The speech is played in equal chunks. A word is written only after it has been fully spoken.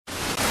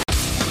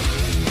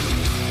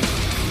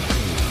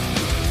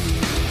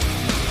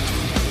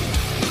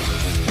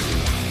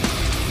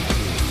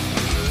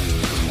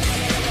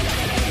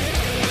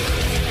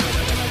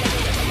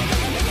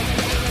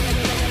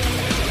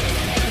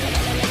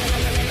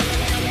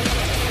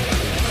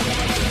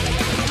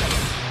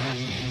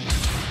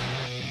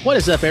What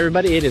is up,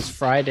 everybody? It is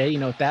Friday. You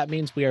know what that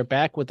means? We are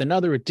back with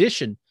another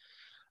edition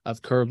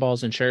of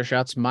Curveballs and Chair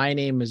Shots. My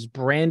name is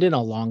Brandon.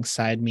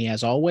 Alongside me,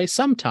 as always,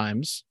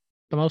 sometimes,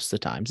 but most of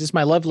the times, is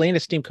my lovely and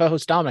esteemed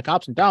co-host Dominic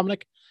Hobson.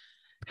 Dominic,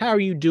 how are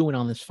you doing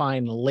on this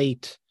fine,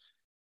 late,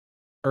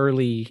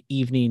 early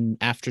evening,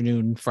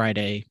 afternoon,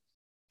 Friday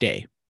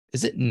day?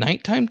 Is it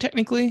nighttime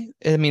technically?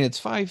 I mean, it's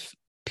 5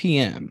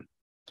 p.m.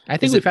 I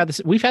think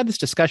we've had this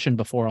discussion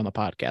before on the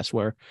podcast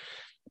where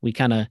we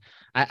kind of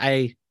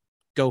I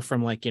go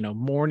from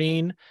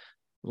morning,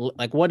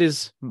 like what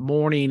is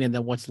morning and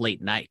then what's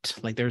late night.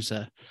 Like there's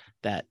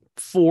that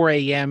 4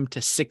 a.m. to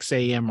 6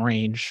 a.m.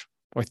 range,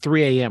 or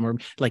 3 a.m. or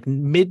like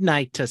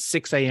midnight to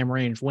 6 a.m.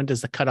 range. When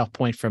does the cutoff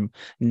point from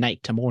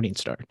night to morning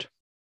start?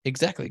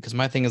 Exactly, because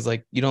my thing is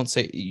like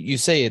you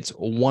say it's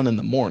 1 in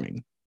the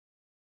morning,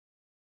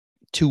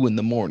 2 in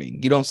the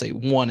morning. You don't say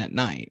 1 at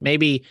night.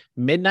 Maybe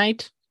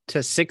midnight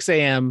to 6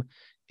 a.m.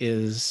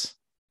 is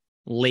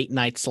late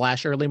night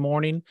 / early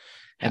morning,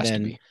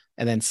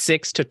 and then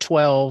 6 to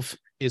 12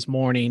 is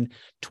morning,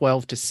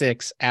 12 to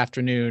 6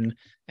 afternoon,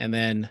 and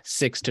then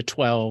 6 to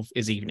 12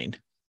 is evening.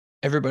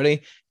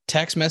 Everybody,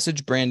 text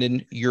message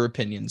Brandon your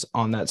opinions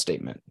on that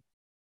statement.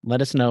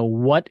 Let us know,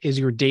 what is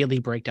your daily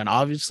breakdown?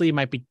 Obviously, it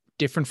might be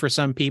different for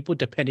some people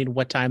depending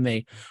what time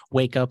they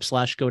wake up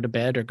 / go to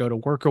bed or go to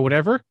work or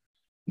whatever.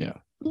 Yeah.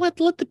 Let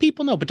the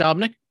people know. But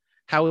Dominic,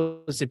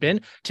 how has it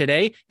been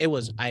today?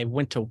 I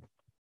went to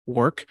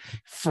work,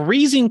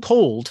 freezing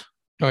cold.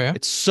 Oh yeah,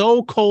 it's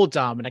so cold,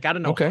 Dominic. I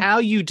don't know how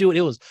you do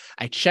it.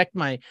 I checked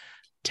my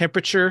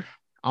temperature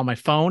on my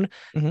phone.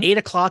 8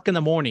 o'clock in the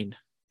morning,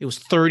 it was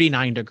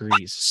 39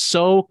 degrees.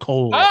 So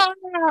cold.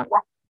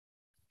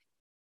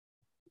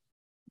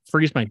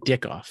 Freeze my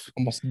dick off.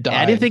 Almost died.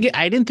 I didn't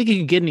think it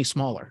could get any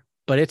smaller,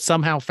 but it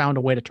somehow found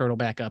a way to turtle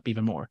back up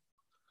even more.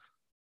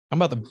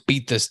 I'm about to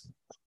beat this.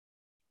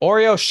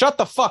 Oreo, shut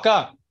the fuck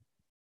up.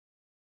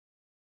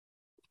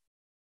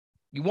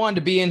 You wanted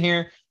to be in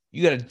here.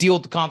 You got to deal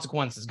with the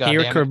consequences. Here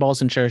at Curveballs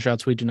and Chair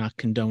Shots, we do not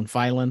condone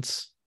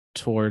violence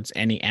towards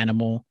any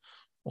animal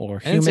or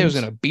humans. I didn't say I was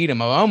going to beat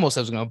him. I almost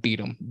was going to beat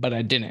him, but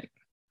I didn't.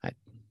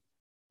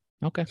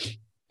 Okay.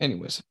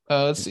 Anyways,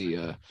 let's see.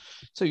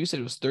 So you said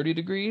it was 30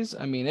 degrees.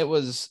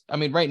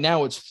 Right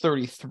now it's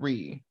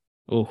 33.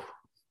 Oh.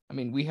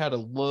 We had a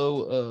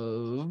low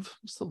of,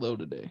 what's the low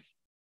today?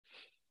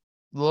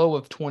 Low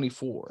of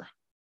 24.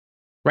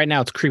 Right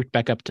now it's creeped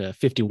back up to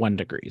 51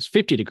 degrees,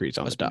 50 degrees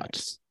on the dot.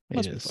 Nice.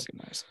 Must be fucking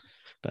nice.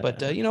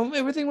 But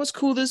everything was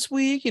cool this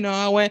week.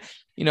 I went,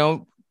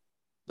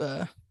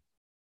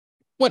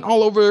 went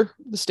all over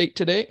the state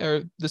today,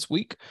 or this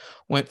week.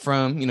 Went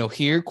from,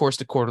 here, of course,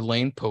 to Coeur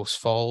d'Alene, Post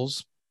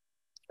Falls,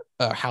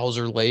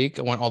 Hauser Lake.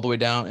 I went all the way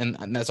down,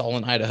 and that's all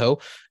in Idaho.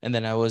 And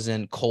then I was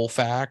in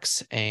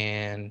Colfax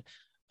and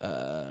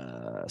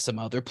some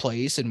other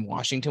place in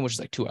Washington, which is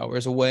like 2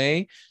 hours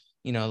away.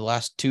 The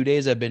last 2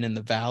 days I've been in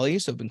the valley,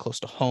 so I've been close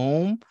to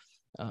home.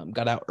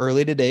 Got out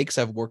early today because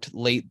I've worked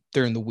late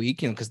during the week,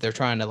 because they're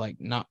trying to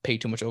not pay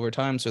too much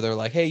overtime. So they're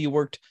like, hey, you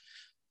worked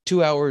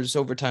 2 hours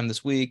overtime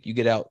this week, you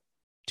get out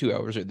 2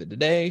 hours early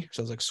today.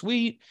 So I was like,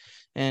 sweet.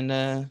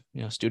 And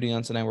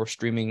Studios and I were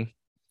streaming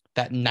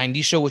that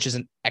 90 show, which is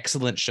an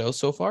excellent show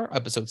so far,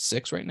 episode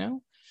 6 right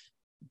now.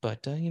 But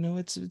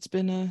it's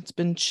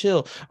been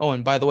chill. Oh,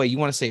 and by the way, you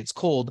want to say it's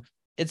cold?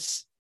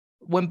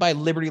 Went by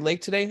Liberty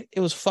Lake today. It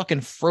was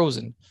fucking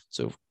frozen.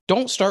 So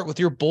don't start with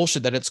your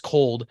bullshit that it's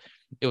cold.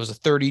 It was a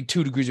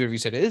 32 degrees, whatever you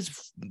said.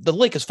 The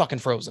lake is fucking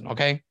frozen,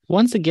 okay?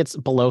 Once it gets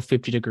below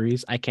 50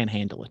 degrees, I can't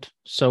handle it.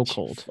 So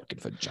cold. Fucking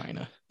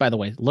vagina. By the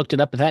way, looked it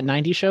up. That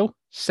 90 show,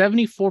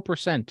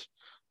 74%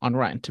 on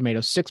Rotten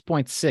Tomatoes,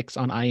 6.6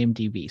 on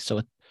IMDb. So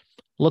it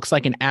looks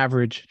like an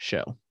average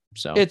show.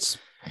 So it's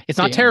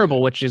not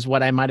terrible, which is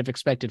what I might have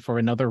expected for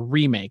another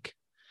remake.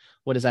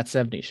 What does that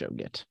 70 show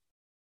get?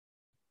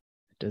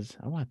 Does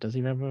he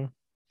have a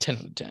 10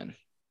 out of 10?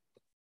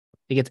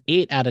 It gets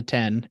 8 out of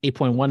 10,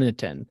 8.1 out of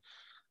 10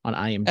 on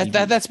IMDb.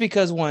 That's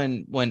because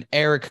when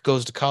Eric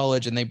goes to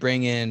college and they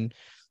bring in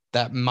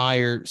that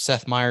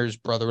Seth Meyers'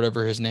 brother,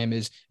 whatever his name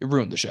is, it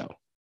ruined the show.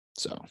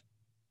 So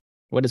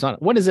what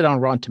is it on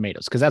Rotten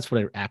Tomatoes? Because that's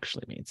what it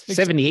actually means.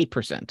 Exactly.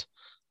 78%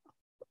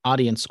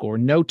 audience score,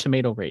 no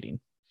tomato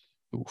rating.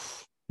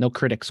 Oof. No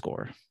critic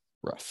score.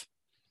 Rough.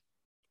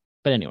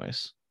 But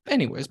anyways,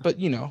 but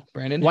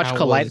Brandon, watch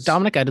Kaleidoscope.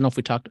 Dominic, I don't know if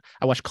we talked.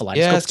 I watched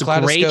Kaleidoscope. Yes, it's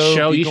a great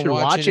show. You should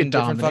watch it, Dominic.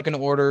 Different fucking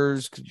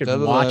orders. You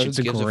should watch it. It's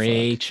a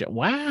great show.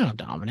 Wow,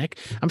 Dominic.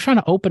 I'm trying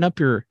to open up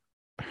your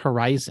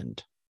horizon.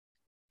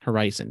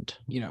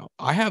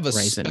 I have a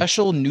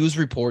special news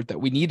report that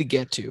we need to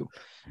get to,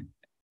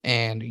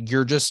 and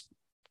you're just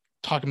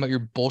talking about your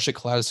bullshit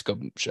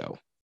Kaleidoscope show.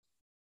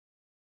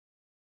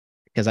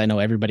 Because I know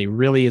everybody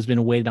really has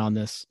been waiting on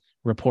this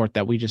report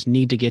that we just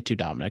need to get to,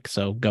 Dominic.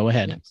 So go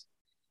ahead. Yes.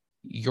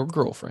 Your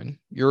girlfriend,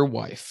 your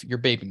wife, your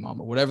baby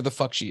mama, whatever the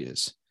fuck she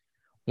is,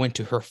 went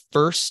to her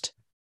first,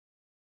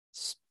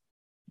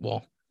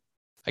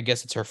 I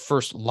guess it's her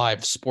first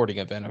live sporting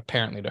event,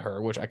 apparently, to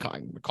her, which I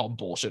call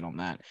bullshit on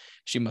that.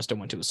 She must have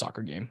went to a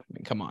soccer game. I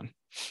mean, come on.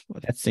 Well,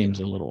 that seems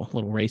a little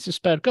racist,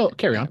 but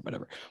carry on.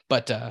 Whatever.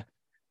 But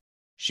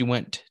she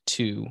went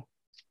to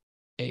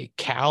a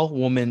Cal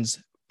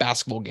women's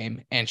basketball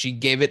game and she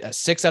gave it a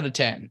 6 out of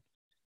 10,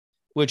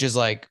 which is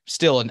like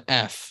still an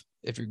F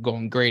if you're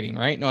going grading,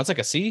 right? No, it's like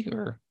a C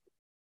or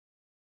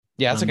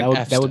yeah, it's like an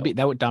F. That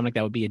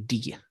would be a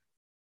D.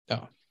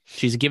 Oh,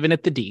 she's giving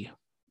it the D.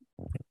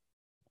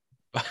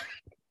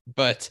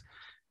 But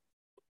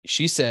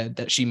she said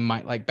that she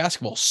might like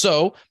basketball.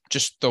 So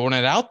just throwing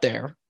it out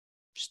there.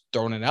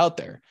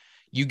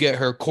 You get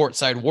her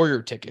courtside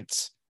Warrior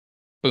tickets.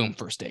 Boom,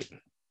 first date.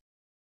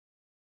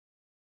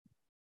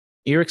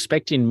 You're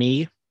expecting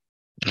me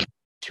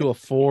to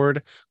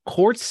afford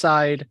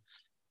courtside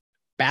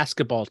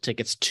basketball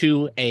tickets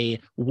to a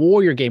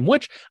Warrior game,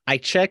 which I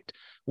checked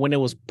when it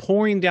was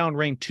pouring down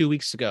rain 2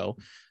 weeks ago.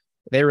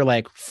 They were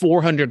like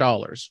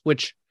 $400,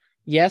 which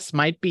yes,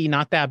 might be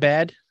not that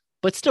bad,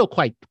 but still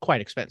quite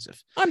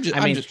expensive.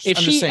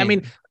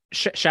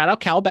 Shout out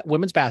Cal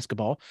women's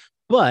basketball,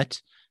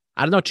 but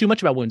I don't know too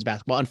much about women's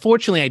basketball.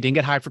 Unfortunately, I didn't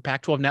get hired for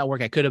Pac-12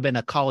 Network. I could have been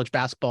a college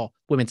basketball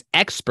women's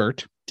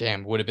expert.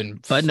 Damn, would have been.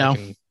 But no.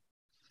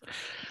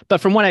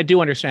 But from what I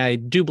do understand, I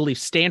do believe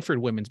Stanford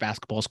women's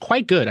basketball is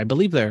quite good. I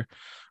believe they're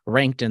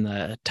ranked in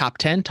the top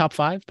 10, top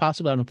 5,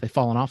 possibly. I don't know if they've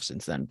fallen off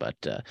since then, but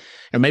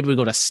maybe we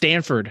go to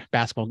Stanford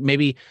basketball.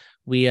 Maybe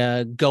we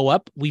go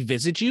up, we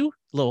visit you,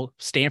 a little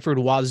Stanford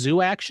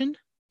Wazoo action.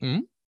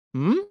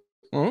 Mm-hmm.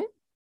 Mm-hmm.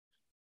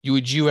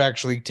 Would you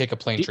actually take a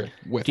plane trip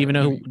with? Do you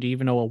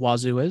even know what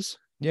Wazoo is?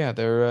 Yeah,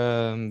 they're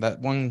that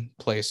one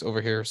place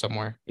over here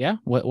somewhere. Yeah.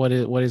 What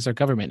is their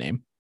government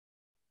name?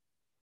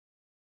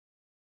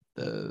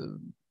 The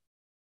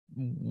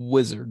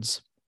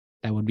Wizards.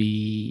 That would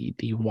be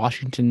the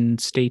Washington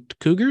State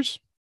Cougars.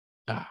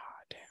 Ah,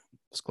 damn.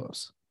 It's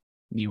close.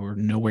 You were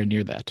nowhere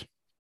near that.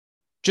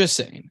 Just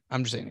saying.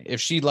 I'm just saying. If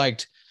she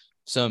liked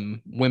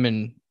some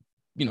women,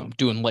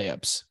 doing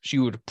layups, she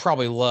would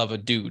probably love a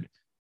dude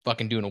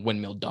fucking doing a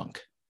windmill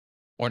dunk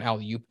or an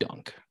alley-oop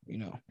dunk.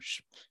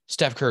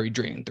 Steph Curry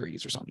draining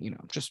threes or something.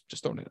 Just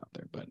throwing it out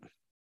there. But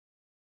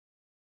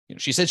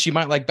she said she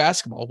might like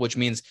basketball, which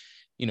means,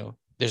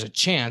 there's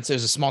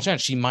a small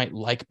chance she might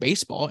like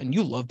baseball, and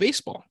you love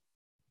baseball.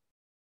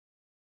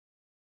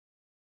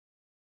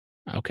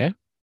 Okay.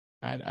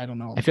 I don't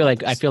know. I feel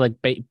like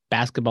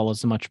basketball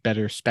is a much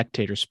better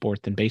spectator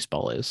sport than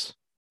baseball is.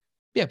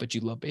 Yeah, but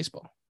you love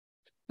baseball.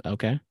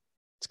 Okay.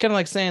 It's kind of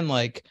like saying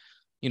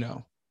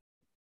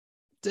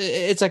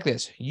it's like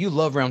this. You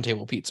love Round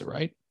Table Pizza,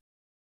 right?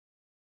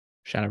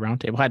 Shout out Round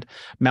Table. Had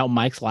Mountain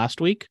Mike's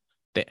last week.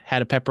 They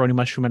had a pepperoni,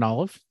 mushroom, and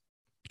olive.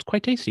 It's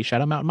quite tasty.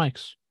 Shout out Mountain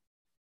Mike's.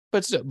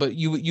 But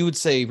you would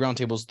say Round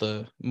Table's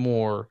the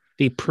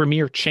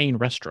premier chain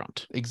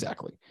restaurant.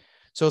 Exactly.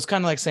 So it's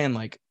kind of like saying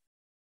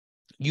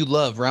you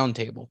love Round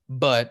Table,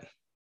 but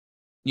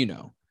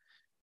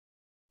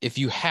if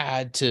you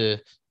had to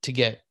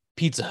get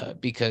Pizza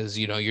Hut because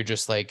you're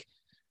just like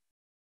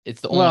it's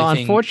the only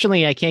thing.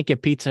 Unfortunately, I can't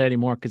get Pizza Hut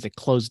anymore because it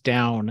closed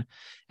down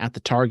at the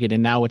Target,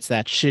 and now it's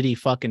that shitty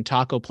fucking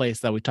taco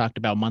place that we talked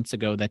about months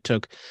ago that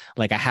took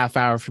like a half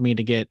hour for me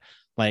to get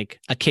like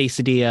a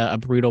quesadilla, a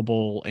burrito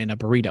bowl, and a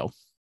burrito.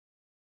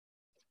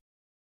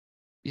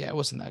 Yeah, it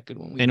wasn't that good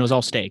one. And it was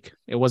all steak.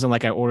 It wasn't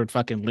like I ordered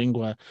fucking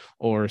lingua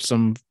or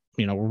some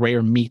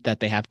rare meat that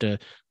they have to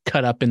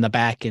cut up in the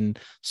back and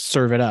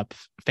serve it up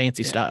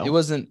fancy style. It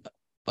wasn't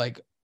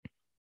like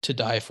to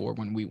die for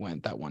when we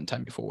went that one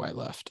time before I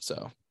left.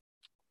 So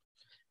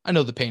I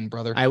know the pain,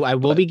 brother. I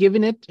will be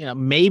giving it,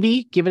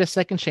 maybe give it a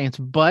second chance,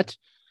 but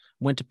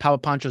went to Papa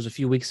Pancho's a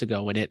few weeks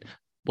ago and it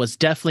was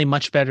definitely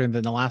much better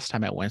than the last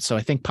time I went. So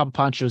I think Papa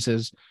Pancho's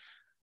has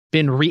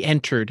been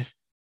re-entered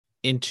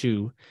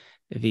into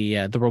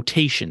the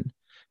rotation.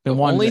 Been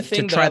wanting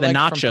to try the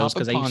nachos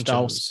because I used to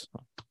always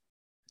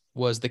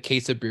was the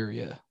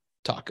quesadilla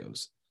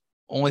tacos.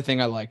 Only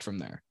thing I liked from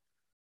there.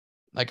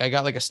 Like I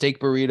got like a steak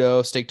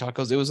burrito, steak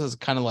tacos. It was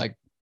kind of like,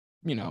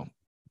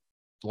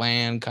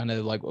 bland, kind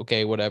of like,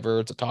 okay,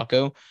 whatever, it's a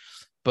taco.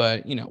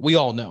 But we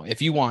all know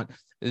if you want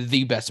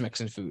the best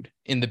Mexican food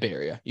in the Bay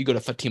Area, you go to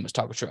Fatima's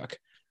Taco Truck.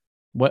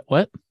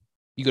 What?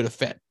 You go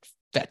to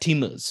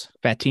Fatima's.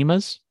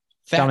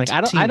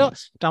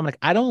 Dominic,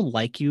 I don't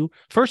like you.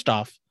 First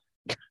off,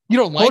 you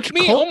don't like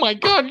me? Oh my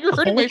God, you're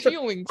hurting my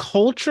feelings.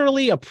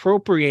 Culturally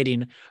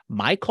appropriating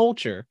my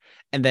culture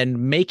and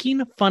then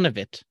making fun of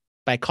it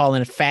by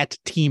calling it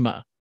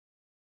Fatima.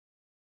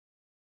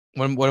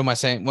 What am I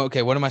saying? Well,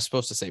 okay, what am I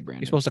supposed to say,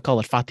 Brandon? You're supposed to call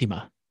it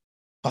Fatima.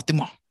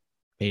 Fatima.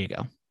 There you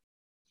go.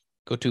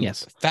 Go to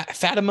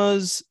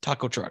Fatima's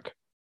Taco Truck.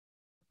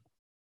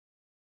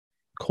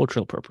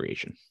 Cultural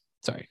appropriation.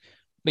 Sorry.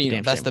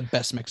 But that's the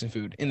best Mexican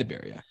food in the Bay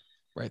Area.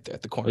 right there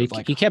at the corner Well, of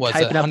like you kept what's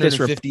it, hyping up this.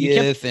 You kept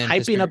 150th and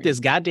hyping up Hesperian. this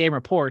goddamn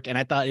report, and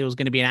I thought it was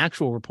going to be an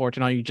actual report,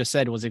 and all you just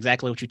said was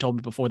exactly what you told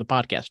me before the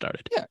podcast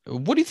started. Yeah.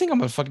 What do you think I'm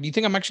gonna fucking? Do you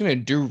think I'm actually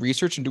gonna do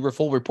research and do a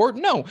full report?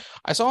 No.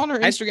 I saw on her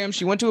Instagram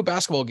she went to a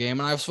basketball game,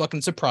 and I was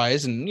fucking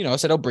surprised. And I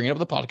said I'll bring it up on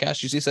the podcast.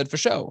 She said for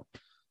show.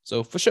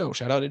 So for show,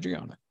 shout out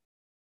Adriana.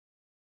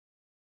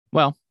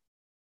 Well,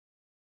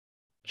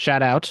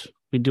 shout out.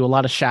 We do a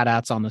lot of shout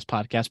outs on this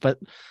podcast, but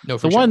no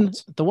free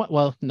shout-outs.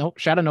 well, no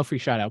shout out, no free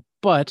shout out,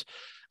 but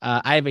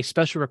I have a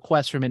special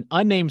request from an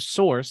unnamed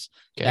source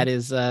that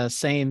is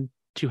saying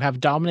to have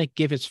Dominic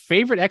give his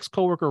favorite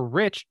ex-coworker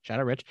Rich, shout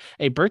out Rich,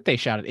 a birthday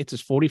shout out. It's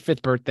his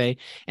 45th birthday,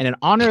 and in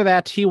honor of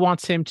that, he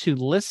wants him to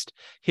list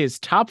his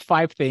top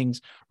 5 things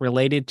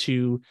related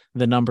to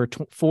the number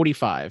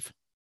 45.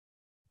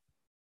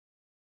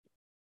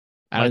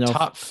 I don't know.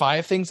 Top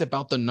 5 things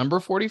about the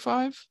number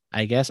 45?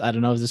 I guess. I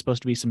don't know. Is this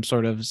supposed to be some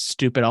sort of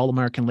stupid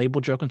All-American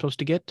label joke I'm supposed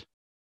to get?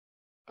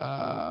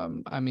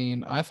 I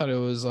mean, I thought it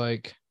was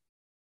like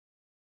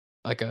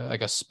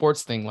a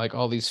sports thing, like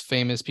all these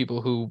famous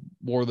people who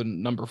wore the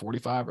number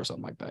 45 or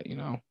something like that,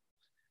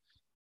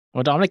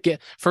 Well, Dominic,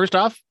 first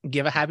off,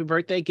 give a happy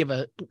birthday. Give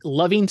a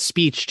loving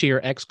speech to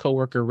your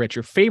ex-coworker, Rich,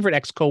 your favorite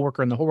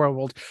ex-coworker in the whole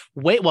world.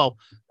 Well,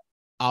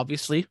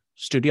 obviously,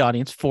 studio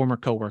audience, former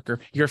coworker,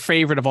 your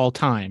favorite of all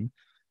time.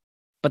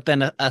 But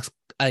then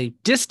a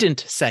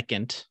distant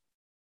second,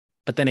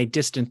 but then a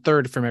distant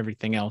third from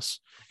everything else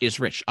is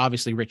Rich.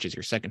 Obviously, Rich is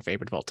your second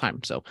favorite of all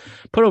time. So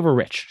put over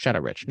Rich. Shout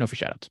out Rich. No free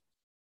shout outs.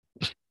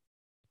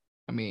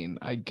 I mean,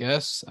 I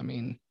guess.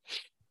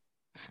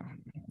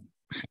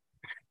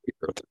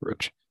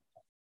 Rich.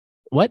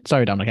 What?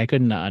 Sorry, Dominic. I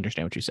couldn't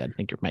understand what you said. I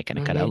think your mic kind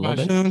of cut out a little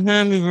bit.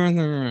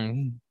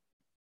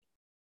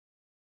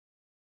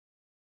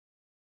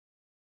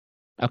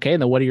 Okay,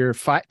 and then what are your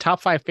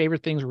top 5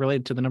 favorite things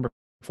related to the number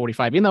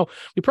 45? Even though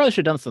we probably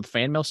should have done this in the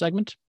fan mail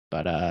segment,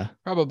 but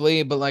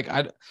probably. But like,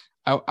 I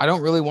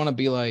don't really want to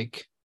be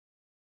like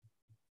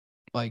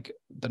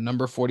the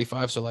number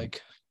 45. So like,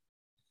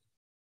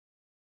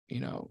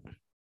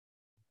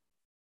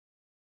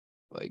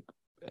 like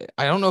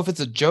I don't know if it's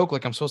a joke.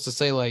 Like I'm supposed to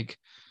say like,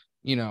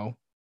 something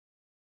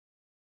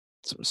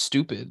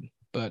stupid,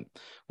 but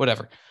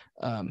whatever.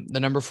 The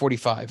number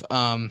 45.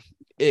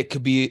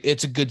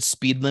 It's a good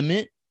speed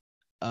limit.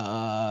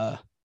 I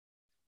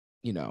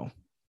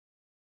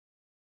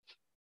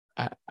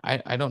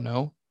don't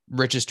know.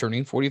 Rich is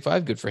turning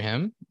 45. Good for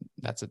him.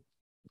 I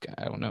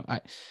don't know.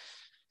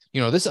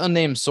 This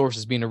unnamed source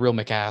is being a real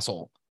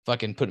McAsshole.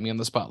 Fucking putting me on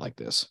the spot like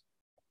this.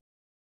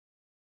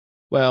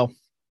 Well,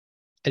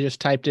 I just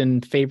typed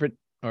in favorite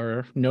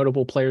or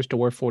notable players to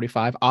wear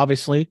 45.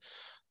 Obviously,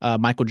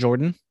 Michael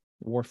Jordan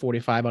wore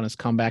 45 on his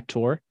comeback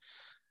tour.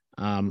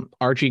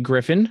 Archie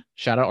Griffin,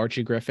 shout out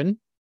Archie Griffin.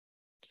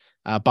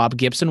 Bob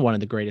Gibson, one of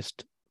the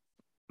greatest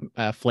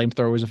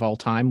flamethrowers of all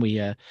time. We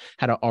had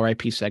an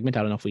RIP segment. I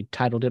don't know if we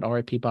titled it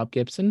RIP Bob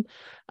Gibson.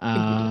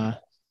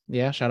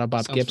 Yeah, shout out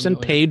Bob Sounds Gibson.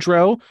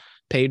 Familiar.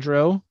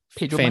 Pedro,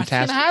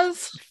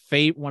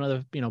 fantastic. One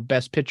of the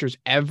best pitchers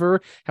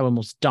ever. Had one of the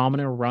most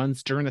dominant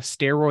runs during the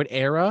steroid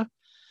era.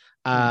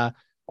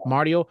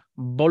 Mario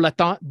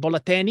Bolatelli.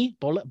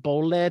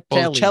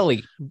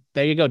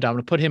 There you go,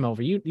 Dominic. Put him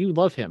over. You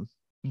love him.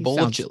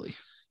 Bolacelli.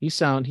 He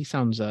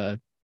sounds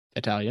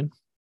Italian.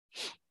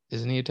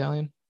 Isn't he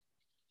Italian?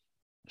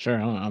 Sure.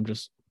 I don't know. I'm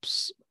just.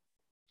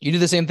 You did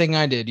the same thing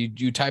I did.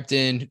 You typed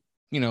in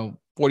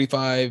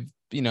 45.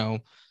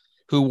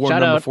 Who wore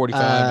number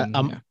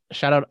 45.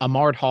 Shout out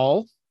Ahmad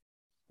Hall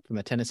from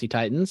the Tennessee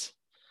Titans.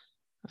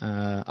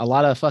 A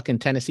lot of fucking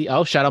Tennessee.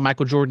 Oh, shout out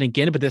Michael Jordan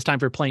again, but this time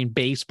for playing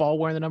baseball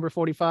wearing the number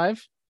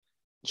 45.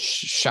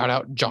 Shout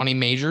out Johnny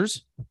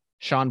Majors.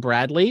 Sean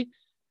Bradley,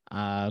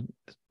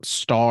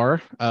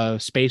 star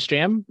of Space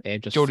Jam.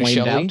 It just Jody flamed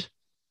Shelley. out.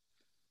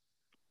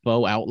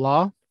 Bo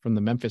Outlaw from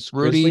the Memphis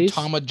Rudy Grizzlies.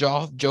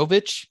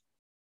 Tomajovic.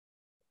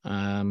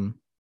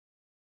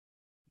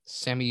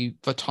 Sammy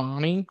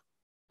Fatani.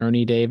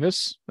 Ernie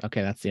Davis.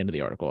 Okay, that's the end of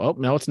the article. Oh,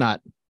 no, it's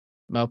not.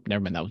 Oh,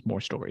 never mind. That was more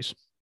stories.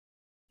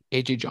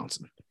 AJ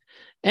Johnson.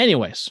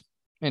 Anyways.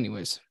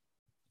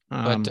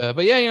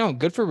 But yeah,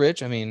 good for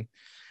Rich. I mean,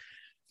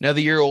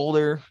 another year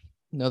older,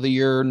 another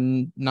year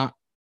not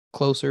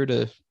closer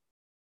to,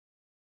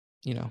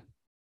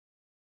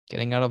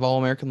 getting out of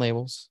All-American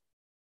labels.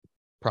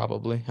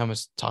 Probably. I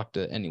haven't talked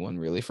to anyone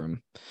really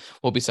from,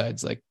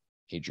 besides like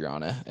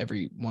Adriana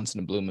every once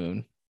in a blue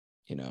moon,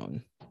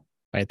 And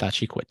I thought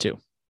she quit too.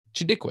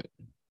 She did quit.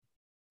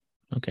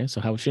 Okay, so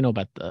how would she know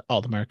about the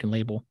All-American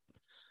label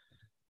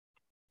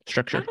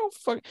structure?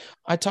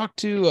 I talked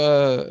to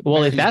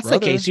well, if that's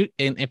brother.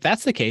 If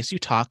that's the case, you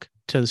talk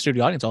to the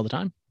studio audience all the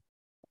time.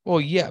 Well,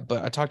 yeah,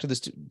 but I talked to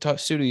the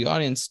studio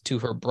audience to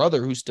her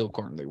brother, who still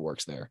currently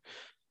works there.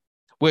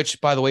 Which,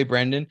 by the way,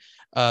 Brandon,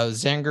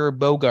 Xander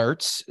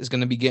Bogaerts is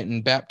going to be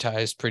getting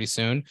baptized pretty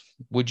soon.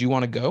 Would you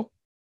want to go?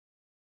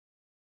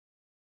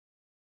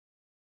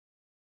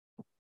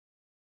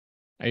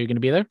 Are you going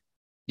to be there?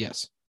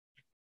 Yes.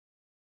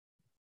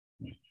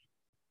 We'll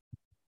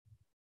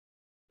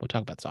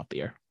talk about this off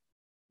the air.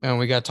 And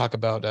we got to talk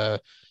about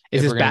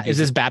Is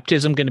this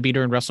baptism going to be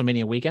during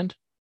WrestleMania weekend?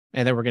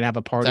 And then we're going to have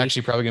a party? It's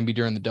actually probably going to be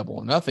during the Double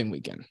or Nothing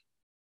weekend.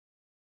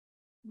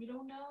 We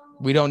don't know.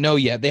 We don't know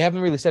yet. They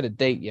haven't really set a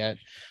date yet,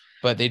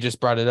 but they just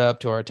brought it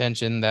up to our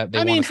attention that they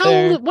I mean,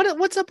 there.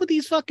 What's up with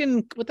these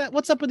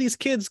what's up with these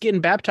kids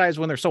getting baptized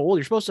when they're so old?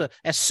 You're supposed to,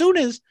 as soon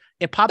as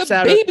it pops the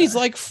out, baby's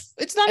like,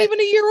 it's not even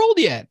a year old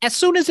yet. As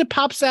soon as it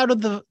pops out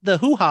of the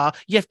hoo-ha,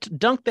 you have to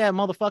dunk that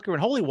motherfucker in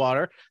holy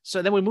water.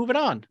 So then we move it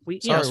on.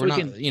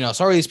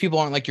 Sorry, these people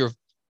aren't like your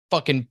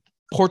fucking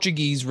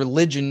Portuguese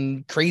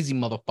religion crazy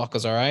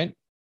motherfuckers. All right.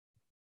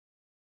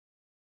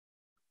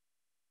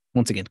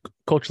 Once again,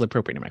 culturally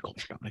appropriating my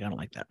culture. I don't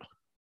like that.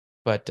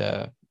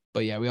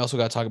 But yeah, we also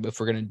got to talk about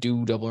if we're going to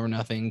do Double or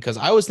Nothing, because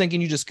I was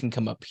thinking you just can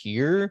come up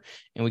here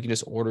and we can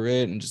just order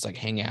it and just like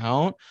hang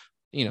out,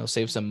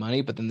 save some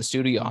money. But then the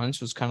studio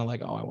audience was kind of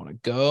like, oh, I want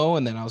to go.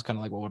 And then I was kind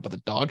of like, well, what about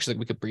the dog? She's like,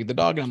 we could breed the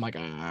dog. And I'm like,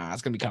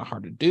 it's going to be kind of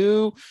hard to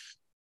do.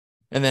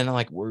 And then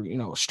like, we're,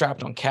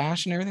 strapped on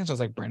cash and everything. So I was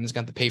like, Brandon's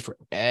got to pay for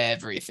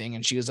everything.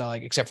 And she was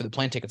like, except for the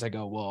plane tickets. I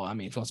go, well, I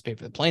mean, if he wants to pay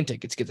for the plane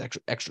tickets, he gets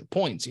extra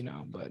points,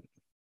 but.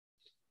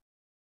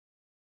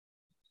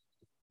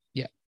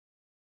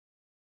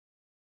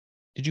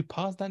 Did you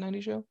pause that 90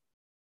 show?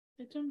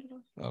 I turned it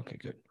off. Okay,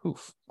 good.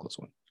 Oof, close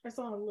one. I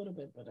saw a little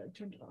bit, but I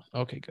turned it off.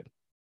 Okay, good.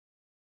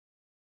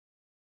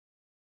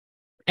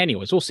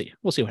 Anyways, we'll see.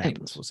 We'll see what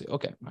happens. We'll see.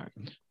 Okay, all right.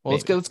 Well,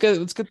 let's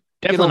get.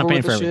 Definitely not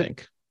paying for everything.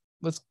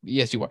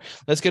 Yes, you are.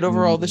 Let's get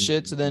over all the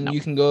shit, so then you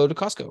can go to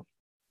Costco.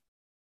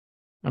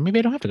 Or maybe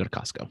I don't have to go to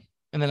Costco.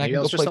 And then maybe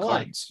I can go play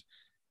cards.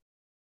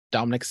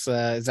 Dominic's.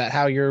 Is that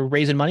how you're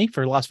raising money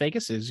for Las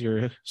Vegas? Is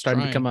you're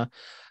starting to become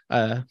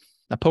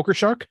a poker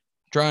shark?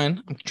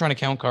 I'm trying to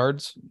count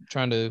cards.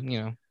 Trying to,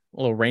 a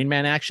little Rain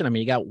Man action. I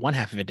mean, you got one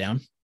half of it down.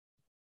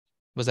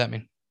 What does that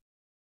mean?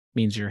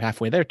 Means you're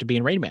halfway there to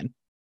being Rain Man.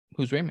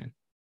 Who's Rain Man?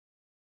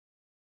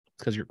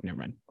 Because you're never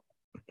mind.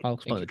 I'll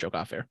explain the joke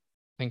off air.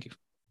 Thank you.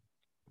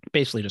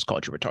 Basically, just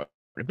called you retarded,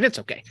 but it's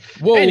okay.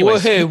 Whoa,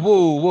 anyways,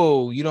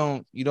 whoa! You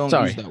don't use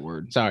that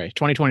word. Sorry,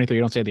 2023.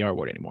 You don't say the R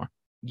word anymore.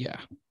 Yeah.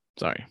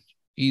 Sorry.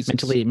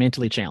 Jesus.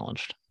 Mentally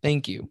challenged.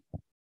 Thank you.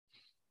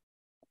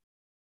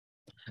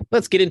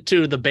 Let's get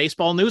into the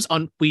baseball news.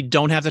 We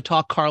don't have to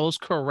talk Carlos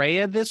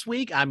Correa this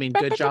week. I mean,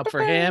 good job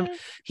for him.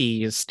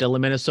 He is still a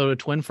Minnesota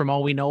Twin from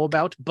all we know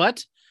about,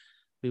 but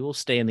we will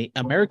stay in the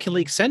American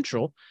League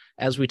Central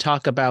as we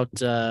talk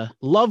about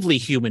lovely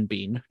human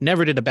being.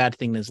 Never did a bad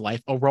thing in his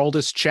life.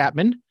 Aroldis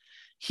Chapman.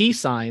 He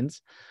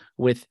signs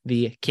with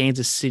the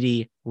Kansas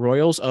City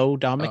Royals. Oh,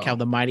 Dominic, how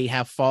the mighty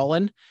have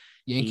fallen.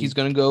 Yankees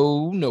going to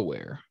go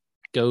nowhere.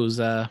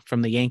 Goes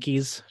from the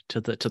Yankees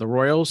to the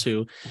Royals,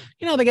 who,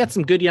 they got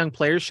some good young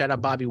players. Shout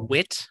out Bobby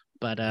Witt,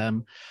 but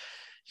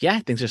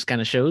things just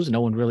kind of shows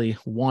no one really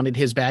wanted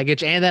his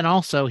baggage, and then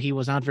also he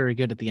was not very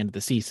good at the end of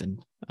the season.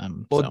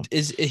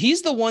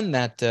 He's the one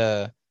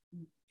that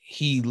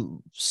he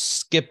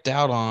skipped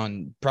out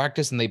on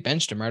practice and they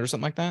benched him, right, or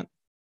something like that?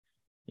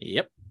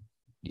 Yep.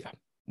 Yeah.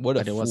 It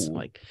wasn't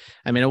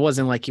it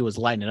wasn't like he was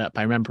lighting it up.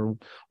 I remember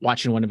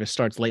watching one of his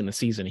starts late in the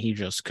season. He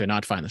just could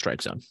not find the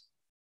strike zone.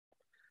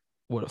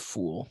 What a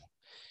fool.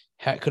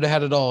 Could have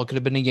had it all. Could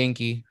have been a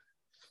Yankee.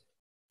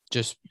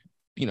 Just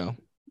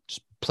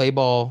play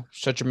ball,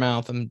 shut your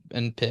mouth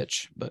and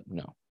pitch, but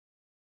no.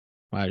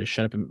 Wow, just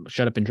shut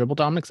up and dribble,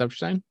 Dominic, is that what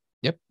you're saying?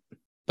 Yep.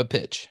 But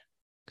pitch.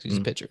 Because he's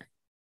a pitcher.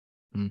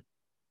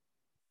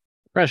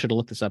 I should have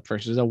looked this up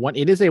first. It is a 1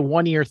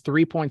 year,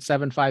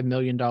 $3.75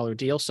 million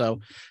deal. So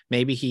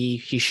maybe he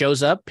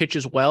shows up,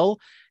 pitches well,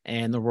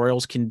 and the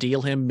Royals can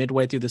deal him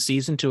midway through the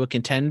season to a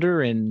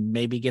contender and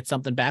maybe get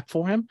something back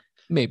for him.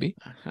 Maybe.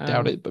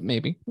 Doubt it, but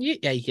maybe.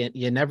 Yeah,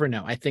 you never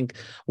know. I think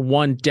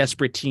one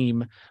desperate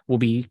team will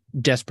be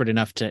desperate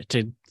enough to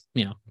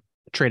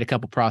trade a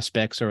couple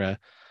prospects or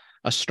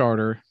a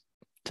starter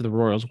to the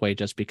Royals way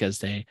just because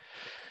they,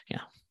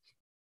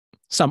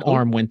 some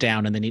arm went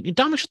down and then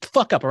Dominic, shut the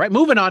fuck up. All right,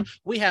 moving on.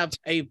 We have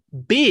a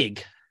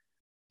big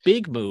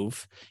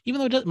move, even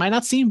though it might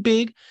not seem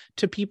big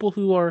to people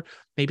who are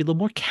maybe a little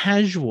more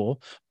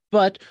casual.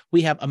 But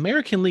we have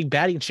American League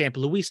batting champ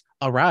Luis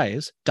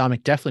Arraez.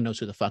 Dominic definitely knows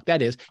who the fuck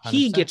that is. 100%.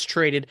 He gets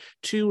traded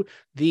to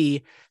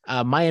the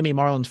Miami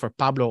Marlins for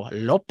Pablo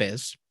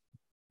Lopez.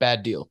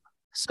 Bad deal.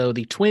 So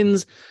the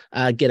Twins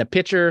get a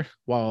pitcher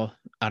while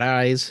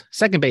Arraez,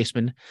 second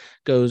baseman,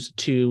 goes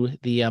to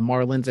the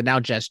Marlins. And now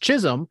Jazz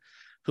Chisholm,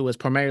 who was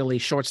primarily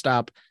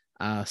shortstop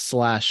 /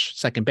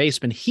 second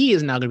baseman, he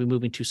is now going to be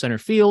moving to center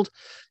field.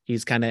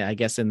 He's kind of, I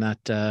guess, in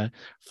that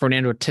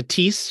Fernando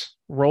Tatis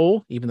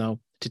role, even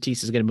though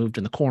Tatis is going to move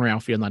to the corner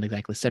outfield, not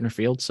exactly center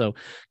field. So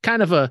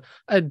kind of a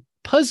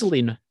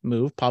puzzling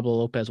move. Pablo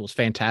Lopez was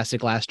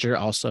fantastic last year.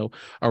 Also,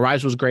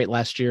 Arraez was great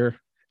last year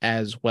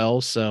as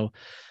well. So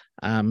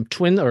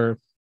Marlins,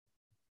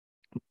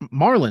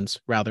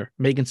 rather,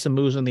 making some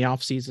moves in the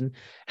offseason.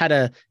 Had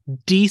a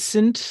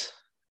decent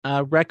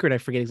record. I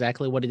forget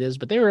exactly what it is,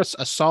 but they were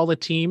a solid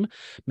team.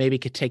 Maybe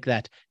could take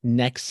that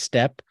next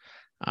step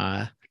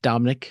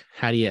Dominic,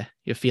 how do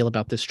you feel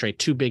about this trade?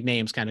 Two big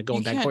names kind of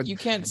going back and forth. You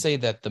can't say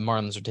that the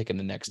Marlins are taking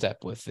the next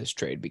step with this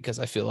trade because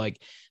I feel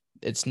like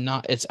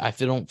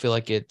don't feel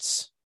like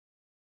it's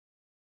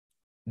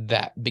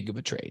that big of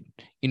a trade.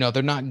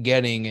 They're not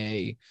getting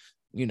a,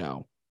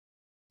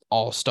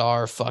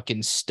 all-star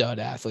fucking stud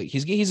athlete.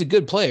 He's a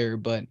good player,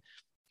 but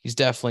he's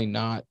definitely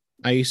not.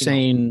 Are you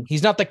saying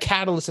he's not the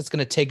catalyst that's going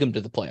to take him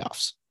to the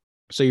playoffs?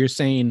 So you're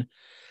saying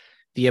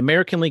the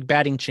American League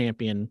batting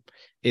champion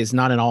is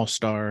not an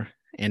all-star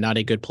and not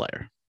a good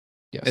player?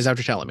 Yes. Is that what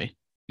you're telling me?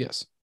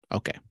 Yes.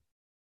 Okay.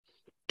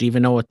 Do you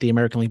even know what the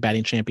American League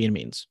batting champion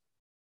means?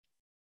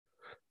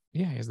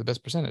 Yeah, he has the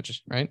best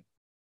percentage, right?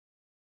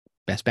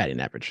 Best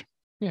batting average.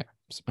 Yeah,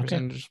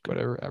 percentage,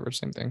 whatever, average,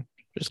 same thing.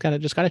 Just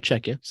gotta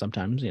check you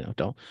sometimes.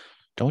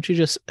 Don't you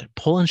just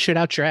pulling shit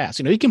out your ass.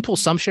 You can pull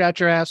some shit out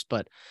your ass,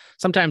 but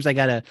sometimes I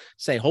gotta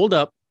say, hold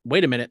up,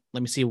 wait a minute,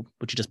 let me see what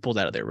you just pulled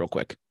out of there real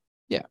quick.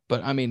 Yeah,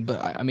 but I mean,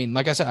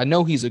 like I said, I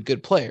know he's a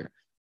good player,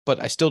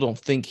 but I still don't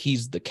think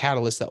he's the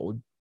catalyst that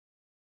would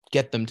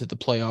get them to the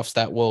playoffs.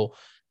 That will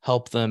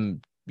help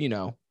them. He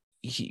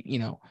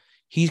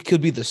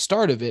could be the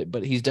start of it,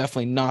 but he's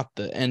definitely not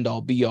the end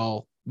all be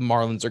all.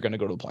 Marlins are going to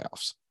go to the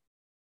playoffs.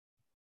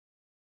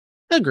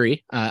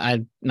 Agree.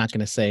 I'm not going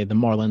to say the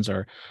Marlins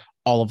are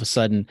all of a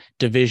sudden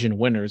division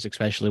winners,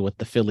 especially with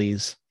the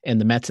Phillies and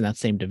the Mets in that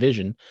same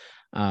division.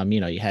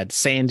 You had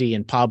Sandy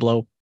and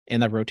Pablo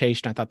in that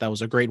rotation. I thought that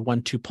was a great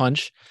 1-2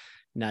 punch.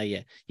 Now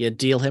you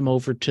deal him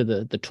over to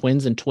the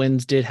Twins, and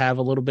Twins did have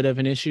a little bit of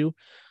an issue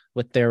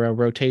with their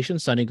rotation.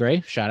 Sonny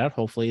Gray, shout out.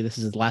 Hopefully this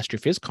is his last year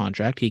of his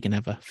contract. He can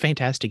have a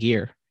fantastic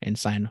year and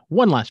sign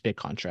one last big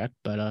contract.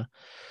 But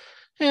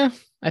I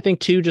think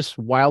two just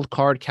wild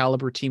card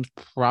caliber teams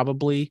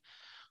probably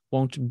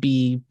won't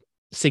be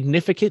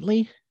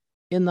significantly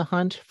in the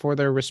hunt for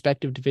their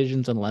respective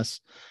divisions unless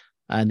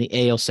in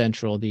the AL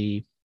Central,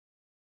 the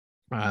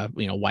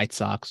White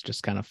Sox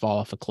just kind of fall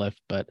off a cliff.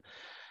 But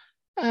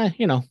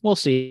we'll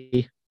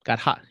see. Got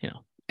hot.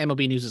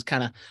 MLB news is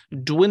kind of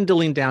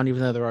dwindling down,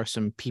 even though there are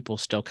some people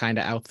still kind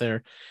of out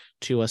there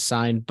to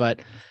assign. But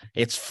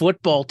it's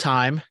football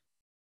time,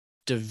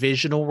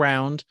 divisional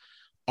round,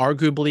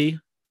 arguably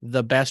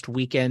the best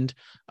weekend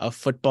of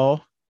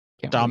football.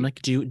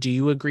 Dominic, do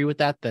you agree with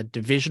that? The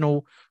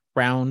divisional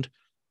round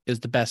is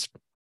the best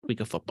week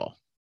of football.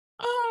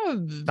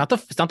 It's not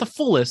the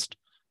fullest,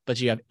 but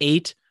you have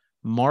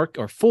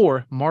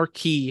 4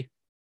 marquee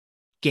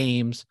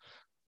games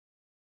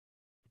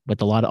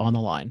with a lot on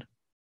the line.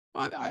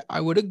 I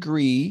would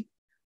agree,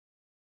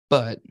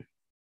 but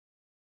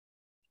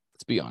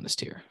let's be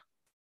honest here.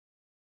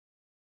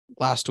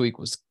 Last week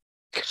was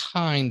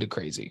kind of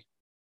crazy.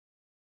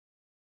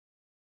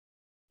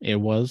 It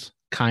was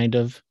kind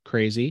of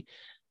crazy.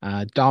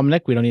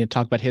 Dominic, we don't need to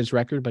talk about his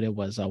record, but it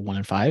was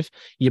 1-5.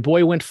 Your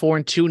boy went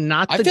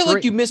 4-2. I feel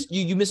like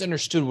you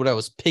misunderstood what I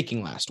was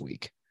picking last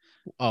week.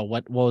 Oh,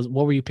 what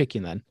were you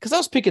picking then? Because I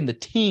was picking the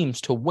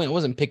teams to win. I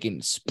wasn't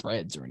picking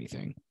spreads or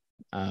anything.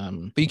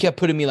 But you kept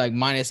putting me like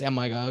minus. I'm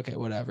like, okay,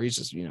 whatever. He's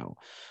just,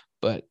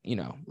 but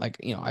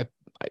I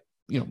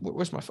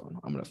where's my phone?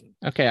 I'm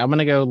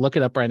gonna go look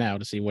it up right now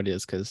to see what it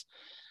is because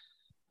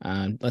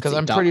I'm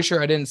pretty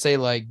sure I didn't say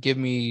like give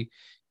me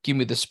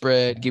the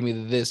spread, give me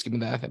this, give me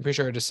that. I'm pretty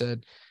sure I just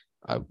said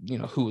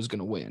who was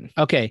gonna win.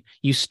 Okay,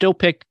 you still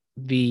pick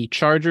the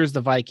Chargers, the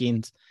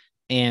Vikings,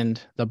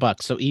 and the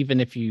Bucks. So even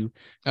if you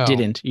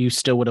didn't, you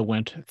still would have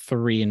went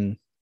 3 and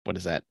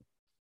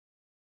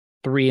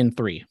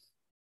 3.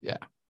 Yeah.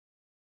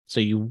 So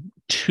you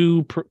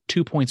 2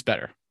 points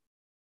better.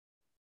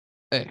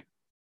 Hey,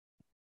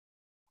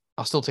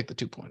 I'll still take the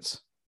 2 points.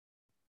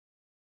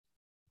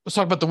 Let's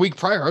talk about the week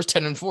prior. I was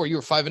 10-4. You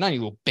were 5-9. You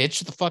little bitch.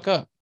 Shut the fuck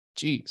up.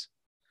 Jeez.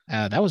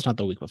 That was not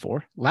the week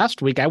before.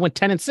 Last week I went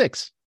 10-6. What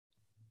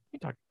are you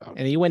talking about?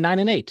 And you went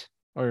 9-8.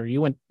 Or you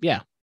went,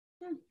 yeah.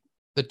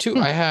 The two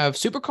I have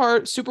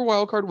super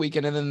wild card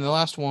weekend, and then the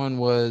last one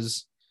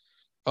was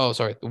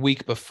the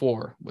week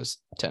before was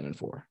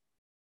 10-4.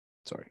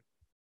 Sorry.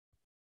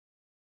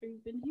 Have you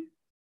been here?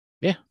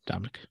 Yeah,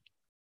 Dominic.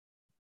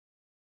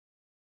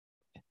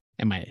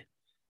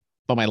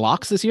 But my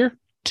locks this year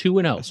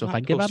 2-0. So if I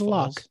give out a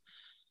lock,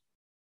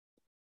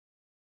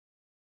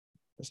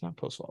 it's not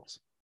Post Falls.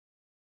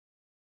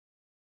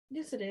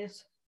 Yes, it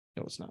is.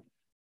 No, it's not.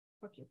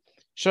 Fuck you.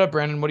 Shut up,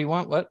 Brandon. What do you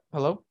want? What?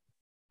 Hello?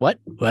 What?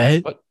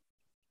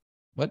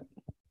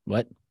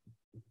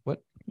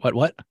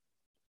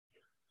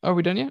 Are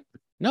we done yet?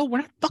 No, we're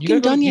not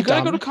fucking done yet. You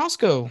gotta go to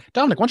Costco.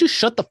 Dominic, why don't you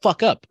shut the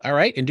fuck up, all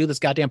right, and do this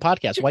goddamn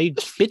podcast? Why are you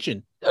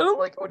bitching? I don't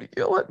like when you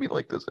yell at me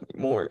like this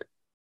anymore.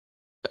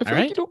 I feel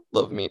like you don't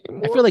love me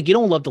anymore. I feel like you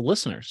don't love the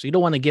listeners, so you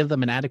don't want to give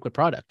them an adequate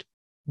product.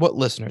 What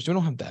listeners? We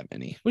don't have that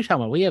many. What are you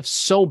talking about? We have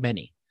so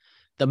many.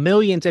 The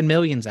millions and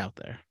millions out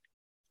there.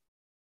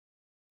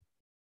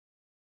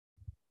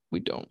 We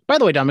don't. By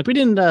the way, Dominic, we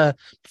didn't,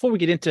 before we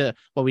get into,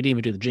 we didn't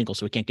even do the jingle,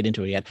 so we can't get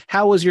into it yet.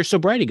 How was your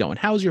sobriety going?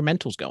 How's your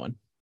mentals going?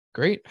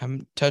 Great.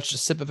 Haven't touched a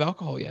sip of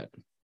alcohol yet.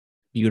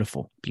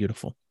 Beautiful.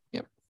 Beautiful.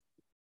 Yep.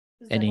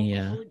 Any,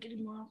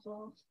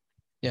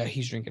 Yeah,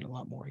 he's drinking a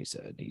lot more. He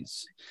said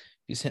he's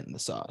hitting the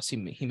sauce. He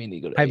may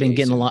need to go to I've been AA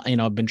getting a soon. lot,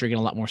 I've been drinking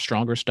a lot more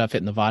stronger stuff,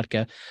 hitting the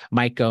vodka.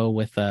 Might go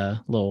with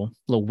a little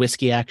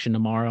whiskey action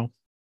tomorrow.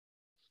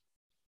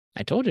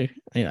 I told you,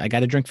 I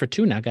got to drink for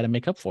two now. Got to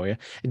make up for you.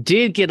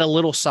 Did get a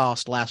little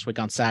sauced last week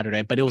on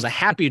Saturday, but it was a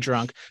happy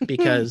drunk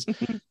because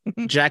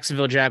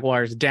Jacksonville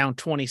Jaguars down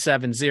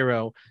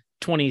 27-0,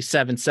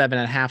 27-7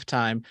 at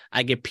halftime.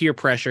 I get peer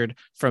pressured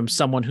from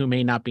someone who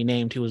may not be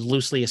named, who is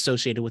loosely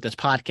associated with this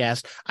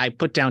podcast. I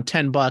put down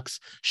 $10,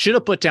 should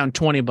have put down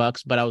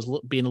 $20, but I was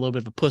being a little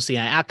bit of a pussy.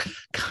 I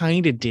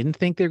kind of didn't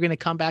think they're going to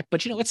come back,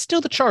 but it's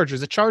still the Chargers.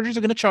 The Chargers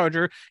are going to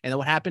charger. And then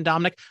what happened,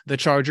 Dominic? The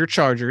Charger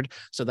chargered.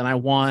 So then I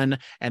won,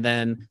 and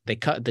then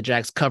the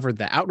Jags covered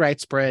the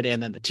outright spread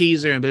and then the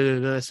teaser and blah, blah,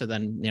 blah. So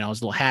then, I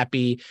was a little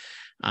happy.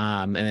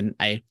 And then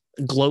I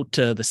gloat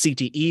to the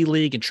CTE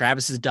league, and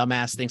Travis's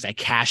dumbass thinks I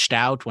cashed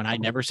out when I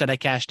never said I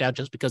cashed out,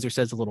 just because there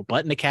says a little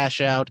button to cash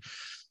out.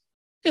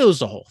 It was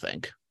the whole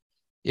thing.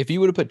 If you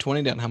would have put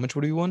 20 down, how much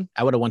would you won?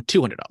 I would have won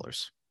 $200.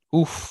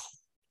 Oof.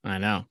 I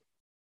know.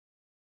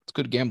 It's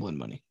good gambling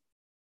money.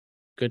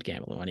 Good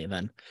gambling money.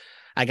 Then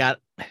I got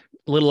a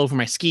little over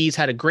my skis,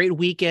 had a great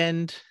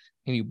weekend.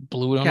 And you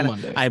blew it on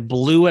Monday. I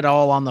blew it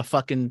all on the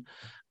fucking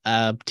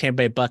Tampa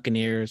Bay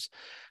Buccaneers.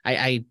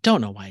 I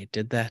don't know why I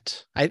did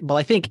that. I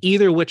think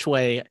either which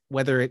way,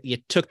 whether you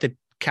took the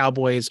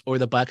Cowboys or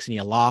the Bucks and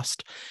you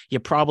lost, you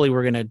probably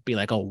were going to be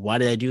like, oh, why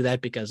did I do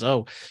that? Because,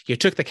 you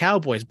took the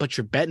Cowboys, but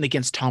you're betting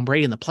against Tom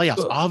Brady in the playoffs.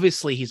 Ugh.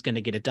 Obviously, he's going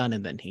to get it done.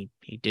 And then he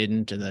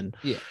didn't. And then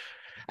yeah,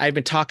 I've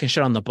been talking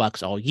shit on the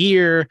Bucks all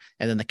year.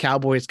 And then the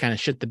Cowboys kind of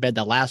shit the bed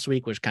that last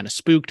week, which kind of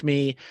spooked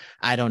me.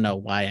 I don't know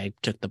why I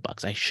took the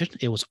Bucks.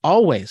 It was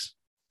always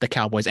the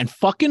Cowboys. And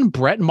fucking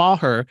Brett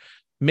Maher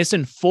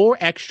missing 4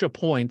 extra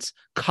points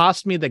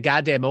cost me the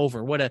goddamn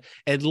over. Would have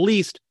at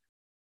least,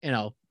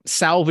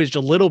 salvaged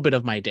a little bit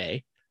of my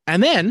day.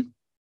 And then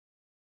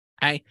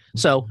I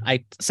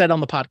said on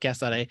the podcast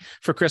that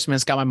for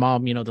Christmas, got my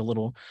mom, the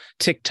little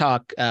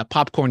TikTok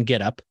popcorn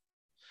get up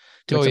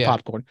to make some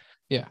popcorn.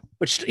 Yeah.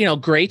 Which,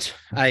 great.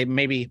 I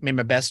maybe made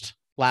my best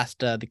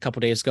the couple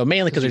days ago,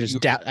 mainly because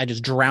I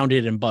just drowned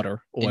it in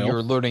butter oil. And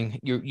you're learning,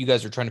 you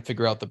guys are trying to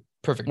figure out the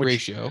perfect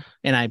ratio.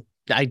 And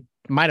I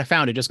might have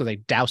found it just because I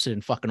doused it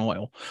in fucking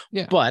oil.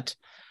 Yeah. But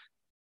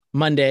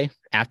Monday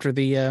after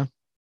the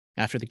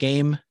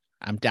game,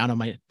 I'm down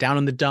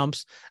in the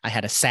dumps. I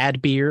had a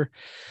sad beer.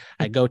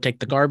 I go take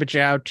the garbage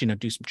out,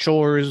 do some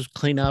chores,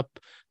 clean up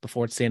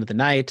before it's the end of the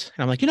night.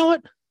 And I'm like, you know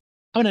what?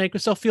 I'm going to make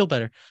myself feel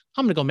better.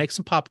 I'm going to go make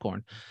some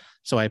popcorn.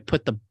 So I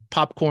put the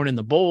popcorn in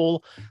the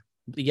bowl,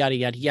 yada,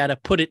 yada, yada,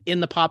 put it in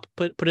the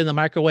put it in the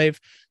microwave,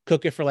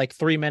 cook it for like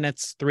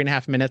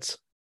 3.5 minutes.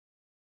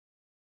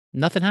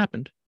 Nothing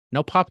happened.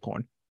 No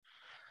popcorn.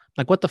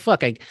 Like, what the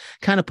fuck? I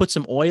kind of put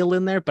some oil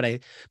in there, but I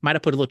might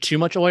have put a little too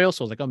much oil.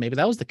 So I was like, oh, maybe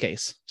that was the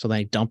case. So then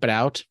I dump it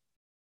out,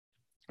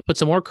 put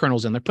some more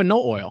kernels in there, put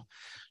no oil,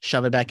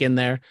 shove it back in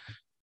there,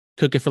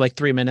 cook it for like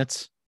 3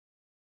 minutes.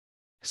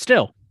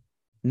 Still,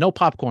 no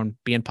popcorn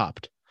being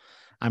popped.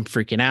 I'm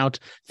freaking out,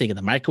 thinking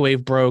the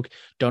microwave broke,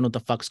 don't know what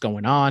the fuck's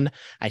going on.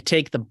 I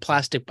take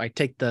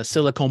the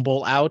silicone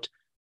bowl out.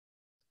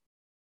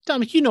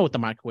 Dominic, you know what the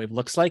microwave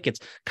looks like. It's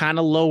kind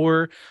of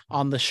lower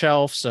on the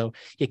shelf, so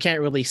you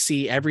can't really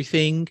see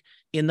everything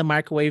in the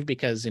microwave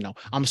because,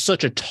 I'm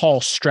such a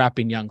tall,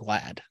 strapping young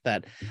lad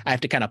that I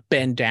have to kind of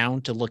bend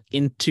down to look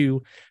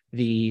into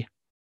the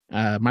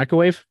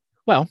microwave.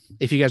 Well,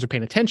 if you guys are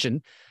paying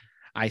attention,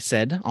 I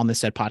said on this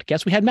said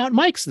podcast, we had Mountain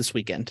Mike's this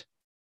weekend.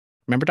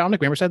 Remember,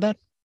 Dominic? Remember said that?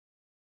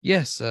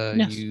 Yes.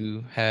 Yes.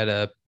 You had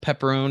a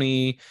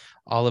pepperoni,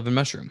 olive, and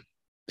mushroom.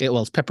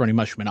 It's pepperoni,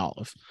 mushroom, and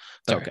olive.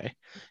 Sorry. Okay.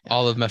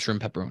 Olive, mushroom,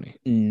 pepperoni.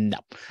 No.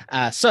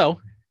 So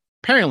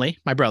apparently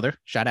my brother,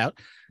 shout out,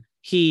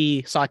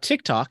 he saw a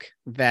TikTok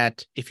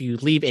that if you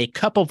leave a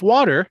cup of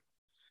water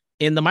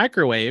in the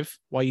microwave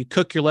while you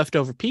cook your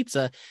leftover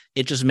pizza,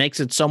 it just makes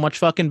it so much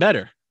fucking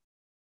better.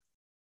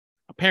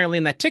 Apparently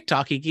in that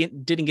TikTok, he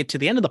didn't get to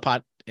the end of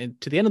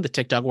the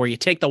TikTok where you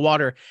take the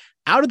water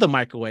out of the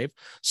microwave.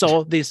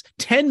 So these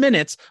 10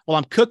 minutes while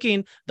I'm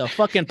cooking the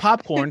fucking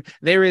popcorn,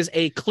 there is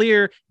a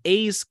clear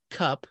A's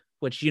cup,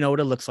 which you know what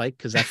it looks like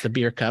because that's the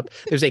beer cup.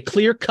 There's a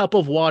clear cup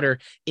of water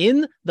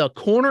in the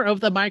corner of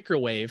the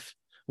microwave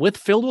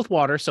filled with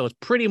water. So it's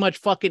pretty much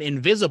fucking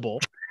invisible.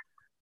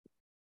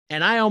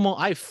 And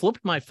I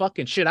flipped my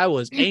fucking shit. I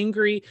was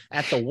angry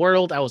at the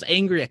world. I was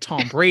angry at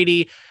Tom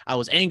Brady. I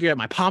was angry at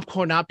my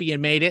popcorn not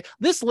being made.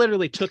 This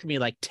literally took me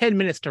like 10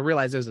 minutes to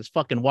realize there's this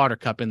fucking water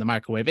cup in the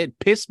microwave. It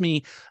pissed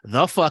me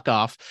the fuck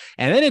off.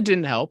 And then it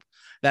didn't help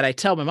that I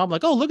tell my mom,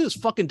 like, oh, look at this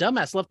fucking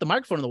dumbass left the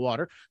microphone in the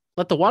water,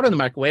 let the water in the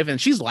microwave.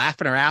 And she's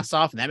laughing her ass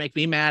off. And that makes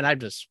me mad.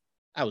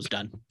 I was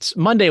done.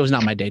 Monday was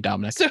not my day,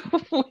 Dominic. So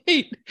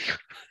wait.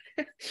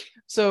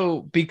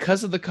 So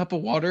because of the cup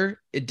of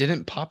water, it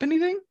didn't pop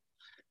anything?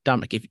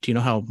 Dominic, do you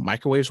know how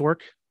microwaves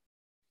work?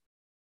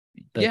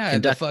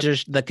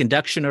 The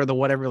conduction or the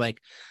whatever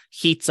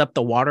heats up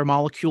the water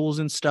molecules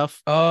and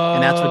stuff. Oh,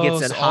 and that's what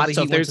gets it hot.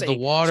 So if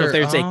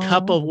there's a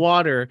cup of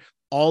water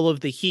all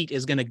of the heat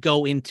is going to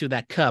go into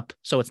that cup,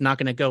 so it's not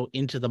going to go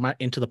into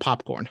the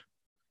popcorn.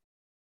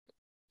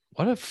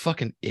 What a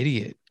fucking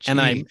idiot!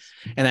 Jeez.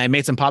 And I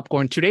made some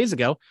popcorn 2 days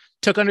ago.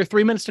 Took under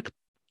 3 minutes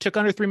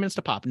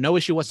to pop. No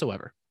issue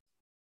whatsoever.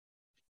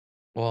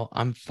 Well,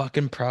 I'm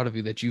fucking proud of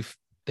you that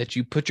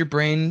you put your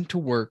brain to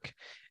work,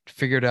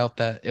 figured out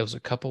that it was a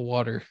cup of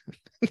water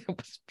that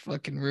was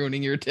fucking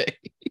ruining your day.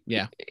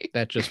 Yeah,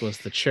 that just was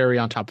the cherry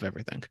on top of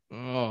everything.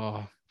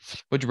 Oh,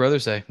 what'd your brother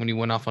say when you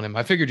went off on him?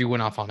 I figured you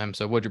went off on him.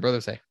 So what'd your brother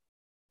say?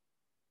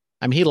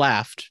 I mean, he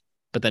laughed,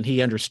 but then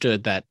he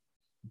understood that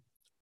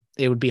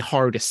it would be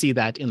hard to see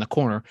that in the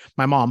corner.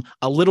 My mom,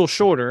 a little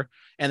shorter,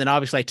 and then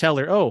obviously I tell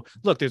her, "Oh,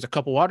 look, there's a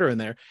cup of water in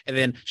there." And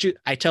then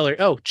I tell her,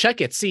 "Oh, check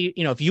it, see,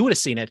 if you would have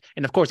seen it."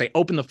 And of course, I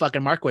open the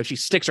fucking microwave. She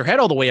sticks her head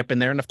all the way up in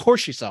there, and of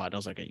course she saw it. I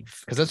was like,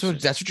 "Because that's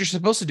what you're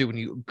supposed to do when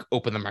you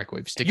open the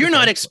microwave. You're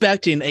not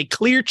expecting a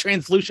clear,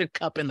 translucent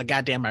cup in the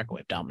goddamn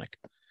microwave, Dominic."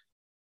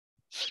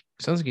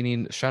 Sounds like you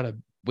need a shot of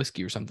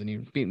whiskey or something.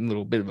 You're being a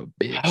little bit of a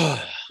bitch. I'm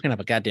gonna have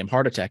a goddamn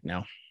heart attack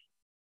now.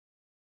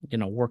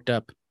 Worked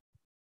up.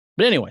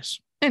 But anyways,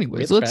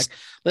 let's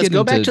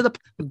go back to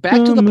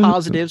the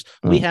positives.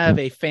 We have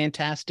a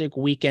fantastic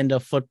weekend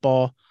of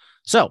football.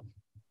 So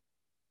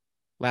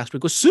last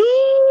week was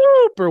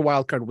super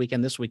wild card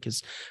weekend. This week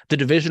is the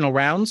divisional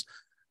rounds.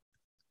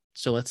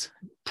 So let's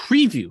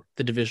preview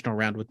the divisional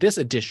round with this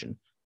edition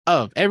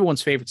of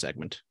everyone's favorite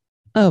segment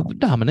of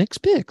Dominic's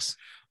Picks.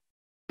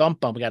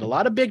 Bump. We got a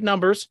lot of big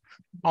numbers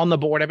on the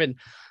board. I've been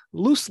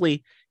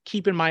loosely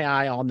keeping my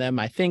eye on them.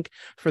 I think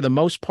for the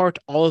most part,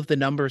 all of the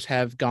numbers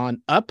have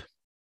gone up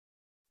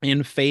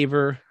in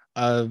favor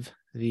of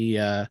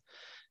the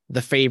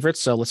favorites.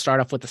 So let's start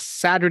off with the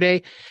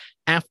Saturday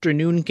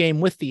afternoon game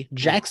with the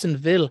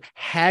Jacksonville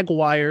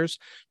Jaguars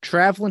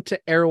traveling to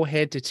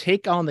Arrowhead to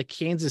take on the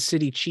Kansas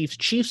City Chiefs.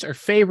 Chiefs are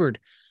favored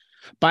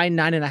by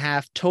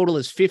 9.5. Total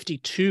is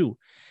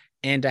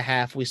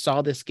 52.5. We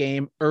saw this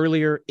game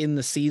earlier in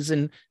the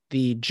season.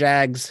 The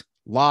Jags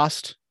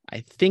lost.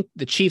 I think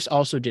the Chiefs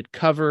also did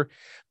cover,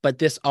 but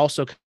this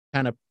also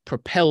kind of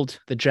propelled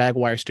the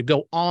Jaguars to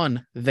go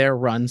on their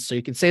run. So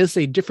you can say this is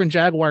a different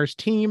Jaguars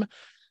team.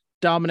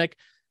 Dominic,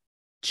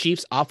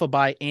 Chiefs off a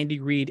bye. Andy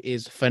Reid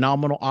is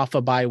phenomenal off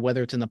a bye,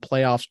 whether it's in the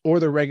playoffs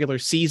or the regular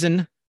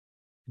season.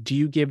 Do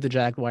you give the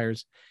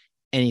Jaguars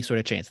any sort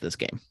of chance of this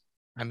game?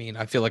 I mean,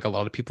 I feel like a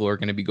lot of people are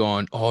going to be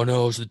going, "Oh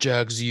no, it's the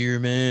Jags' year,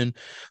 man.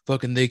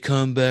 Fucking they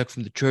come back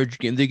from the Charger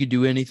game. They could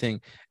do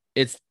anything."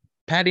 It's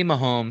Patty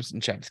Mahomes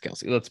and Travis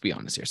Kelce. Let's be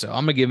honest here. So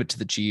I'm going to give it to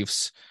the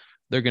Chiefs.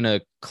 They're going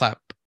to clap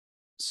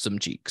some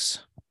cheeks.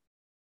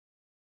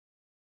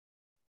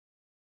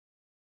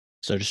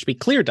 So just to be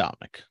clear,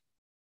 Dominic,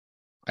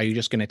 are you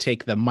just going to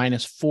take the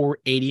minus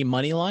 480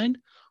 money line,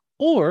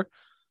 or are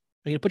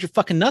you going to put your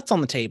fucking nuts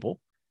on the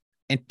table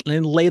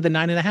and lay the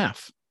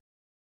 9.5?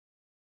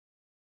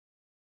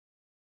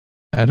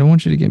 I don't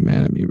want you to get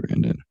mad at me,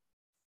 Brandon.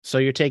 So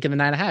you're taking the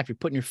 9.5. You're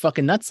putting your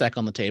fucking nutsack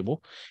on the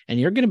table, and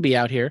you're going to be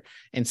out here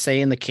and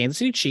saying the Kansas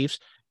City Chiefs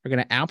are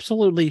going to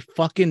absolutely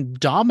fucking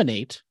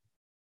dominate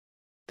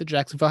the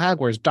Jacksonville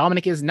Jaguars.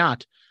 Dominic is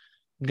not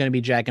going to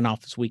be jagging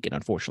off this weekend,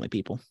 unfortunately,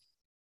 people.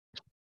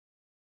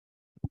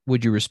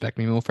 Would you respect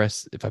me more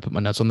if I put my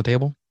nuts on the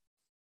table?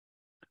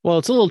 Well,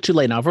 it's a little too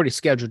late now. I've already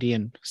scheduled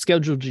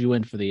you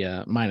in for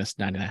the minus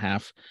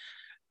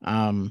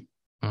 9.5.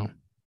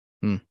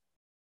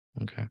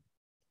 Okay.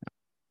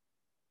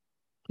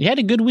 You had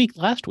a good week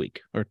last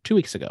week or 2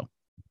 weeks ago.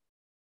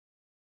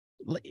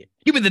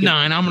 Give me the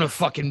 9. I'm going to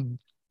fucking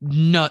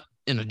nut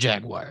in a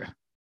Jaguar.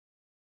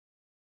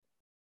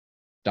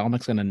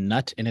 Dominic's going to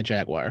nut in a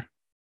Jaguar.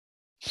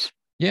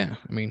 Yeah.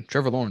 I mean,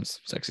 Trevor Lawrence,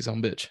 sexy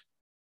son bitch.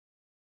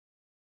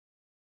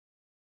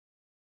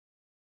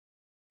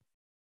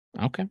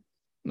 Okay.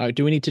 Now,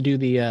 do we need to do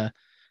the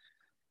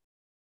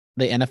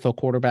NFL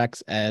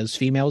quarterbacks as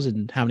females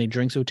and how many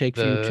drinks it would take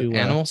for you to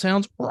animal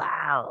sounds?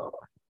 Wow.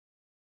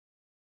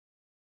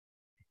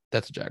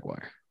 That's a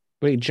Jaguar.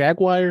 Wait,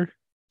 Jaguar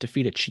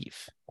defeat a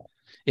chief.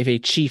 If a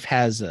chief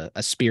has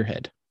a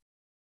spearhead,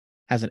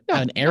 has an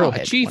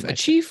arrowhead. A chief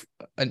with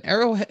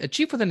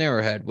an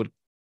arrowhead would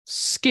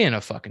skin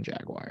a fucking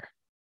Jaguar.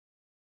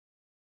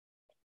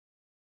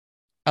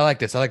 I like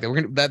this. We're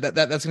gonna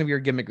that's gonna be our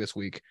gimmick this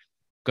week.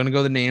 Gonna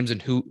go the names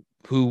and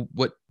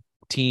what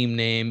team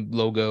name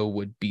logo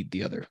would beat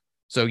the other.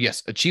 So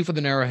yes, a chief with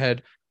an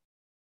arrowhead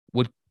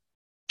would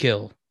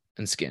kill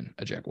and skin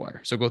a Jaguar.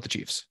 So go with the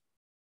Chiefs.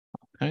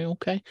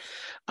 Okay.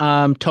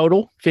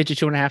 Total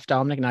 52.5.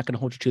 Dominic, not going to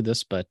hold you to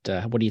this, but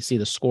what do you see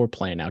the score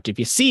playing out? If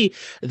you see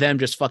them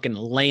just fucking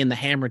laying the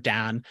hammer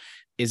down,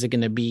 is it going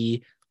to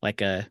be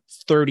like a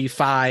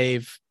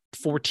 35-14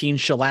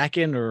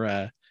 shellacking or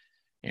a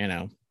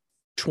 28-10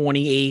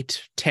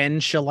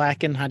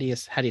 shellacking? How do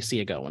you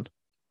see it going?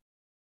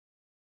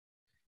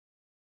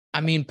 I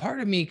mean, part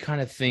of me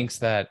kind of thinks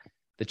that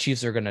the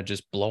Chiefs are going to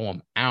just blow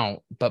them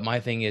out. But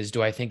my thing is,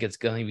 do I think it's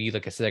going to be,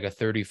 like I said, like a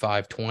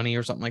 35-20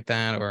 or something like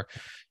that? Or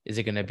is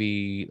it going to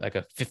be like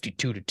a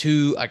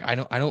 52-2? Like, I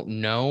don't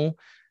know.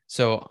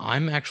 So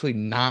I'm actually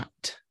not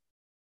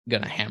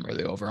gonna hammer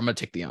the over. I'm gonna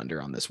take the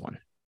under on this one.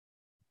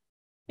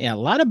 Yeah, a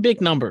lot of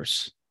big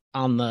numbers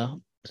on the,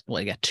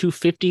 well, you got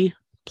 250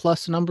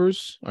 plus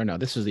numbers, or no,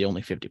 this is the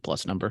only 50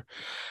 plus number.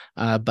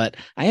 But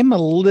I am a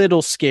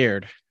little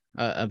scared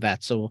of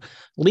that. So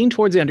lean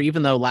towards the under,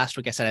 even though last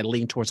week I said I'd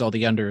lean towards all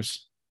the unders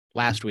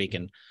last week,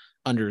 and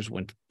unders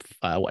went,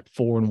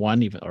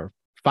 4-1, even, or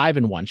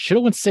 5-1. Should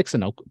have went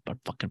 6-0, but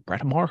fucking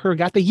Brett Maher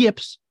got the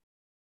yips.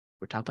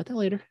 We'll talk about that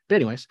later. But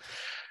anyways,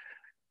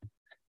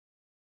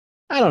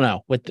 I don't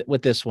know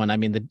with this one. I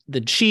mean,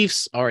 the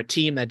Chiefs are a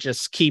team that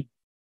just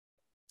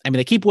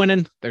they keep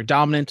winning. They're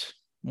dominant.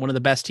 One of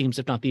the best teams,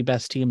 if not the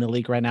best team in the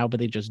league right now, but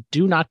they just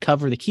do not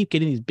cover. They keep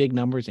getting these big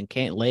numbers and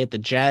can't lay it. The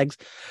Jags,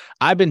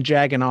 I've been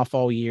jagging off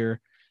all year.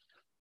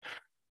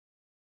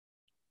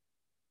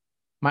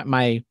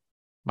 My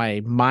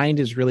mind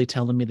is really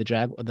telling me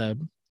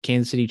the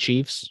Kansas City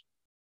Chiefs.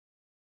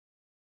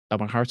 But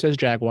my heart says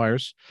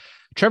Jaguars.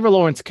 Trevor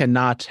Lawrence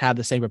cannot have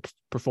the same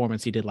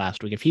performance he did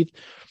last week.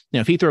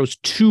 If he throws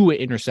 2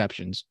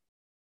 interceptions,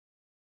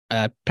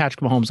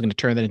 Patrick Mahomes is going to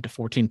turn that into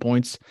 14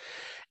 points.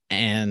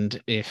 And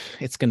if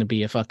it's going to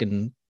be a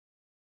fucking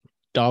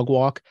dog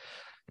walk,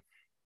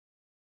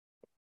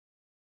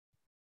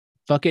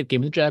 fuck it.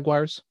 Give me the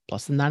Jaguars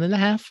plus the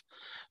 9.5.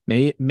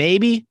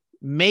 Maybe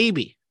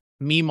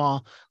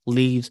Meemaw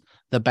leaves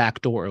the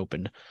back door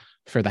open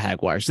for the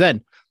Jaguars.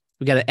 Then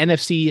we got an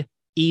NFC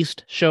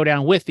East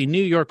showdown with the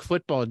New York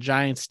Football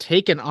Giants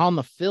taking on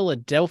the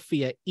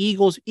Philadelphia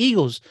Eagles.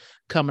 Eagles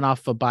coming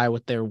off a bye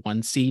with their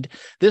 1 seed.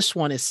 This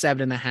one is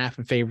 7.5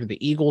 in favor of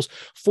the Eagles.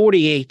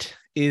 48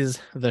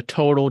 is the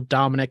total.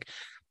 Dominic,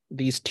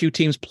 these two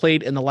teams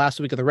played in the last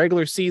week of the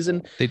regular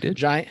season. They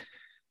did.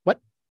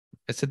 What?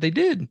 I said they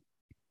did.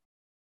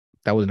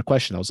 That wasn't a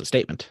question. That was a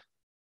statement.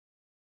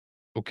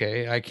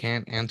 Okay, I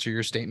can't answer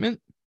your statement.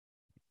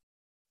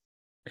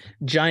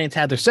 Giants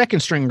had their second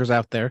stringers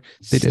out there,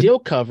 They still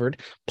covered,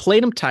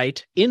 played them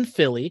tight in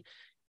Philly.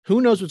 Who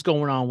knows what's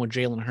going on with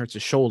Jalen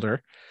Hurts'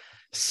 shoulder?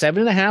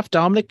 7.5,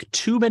 Dominic,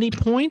 too many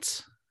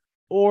points?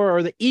 Or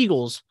are the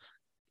Eagles,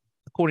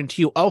 according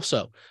to you,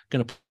 also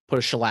going to put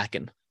a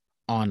shellacking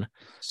on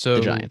the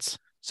Giants?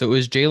 So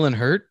is Jalen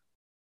hurt?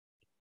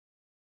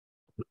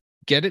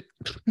 Get it?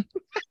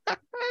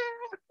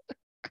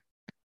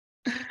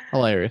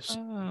 Hilarious.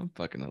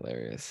 Fucking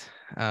hilarious.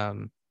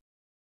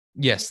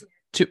 Yes.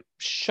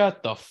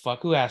 Shut the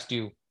fuck. Who asked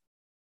you?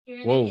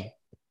 Whoa.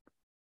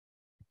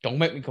 Don't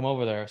make me come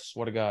over there. I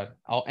swear to God.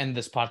 I'll end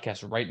this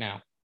podcast right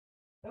now.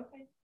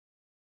 Okay.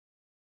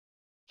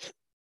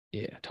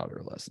 Yeah, taught her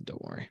a lesson.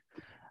 Don't worry.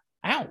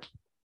 Ow.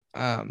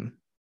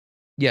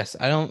 Yes,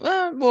 I don't.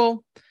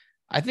 Well,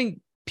 I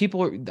think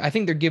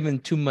they're giving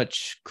too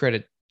much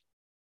credit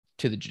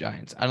to the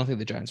Giants. I don't think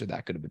the Giants are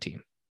that good of a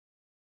team.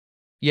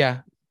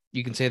 Yeah,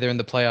 you can say they're in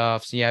the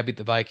playoffs. Yeah, beat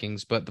the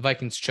Vikings, but the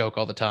Vikings choke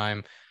all the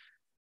time.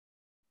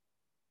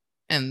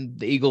 And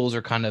the Eagles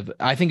are kind of,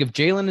 I think if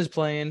Jalen is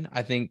playing,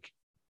 I think.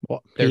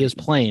 Well, he is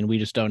playing. We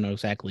just don't know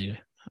exactly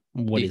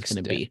what he's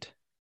going to be.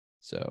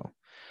 So,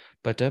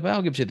 but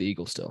I'll give it to the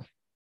Eagles still.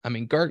 I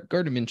mean,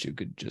 Gardner Minshew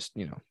could just,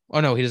 oh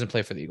no, he doesn't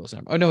play for the Eagles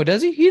now. Oh no,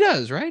 does he? He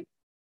does, right?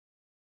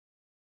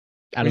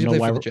 I don't know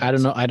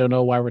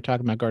why we're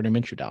talking about Gardner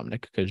Minshew,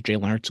 Dominic, because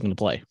Jalen Hurts is going to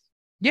play.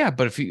 Yeah,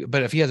 but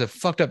if he has a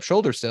fucked up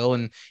shoulder still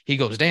and he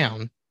goes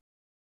down,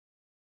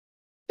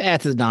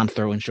 that's his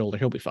non-throwing shoulder.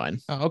 He'll be fine.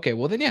 Oh, okay.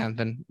 Well,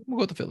 then we'll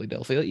go with the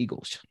Philadelphia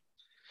Eagles.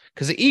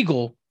 Because the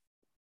Eagle.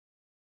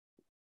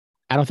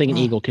 I don't think an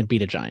eagle can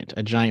beat a giant.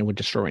 A giant would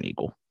destroy an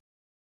eagle.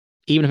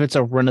 Even if it's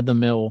a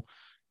run-of-the-mill,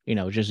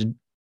 just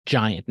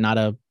giant, not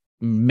a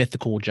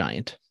mythical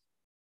giant.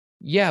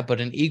 Yeah, but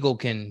an eagle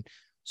can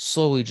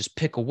slowly just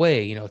pick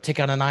away, take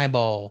out an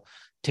eyeball,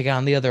 take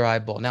out the other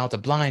eyeball. Now it's a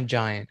blind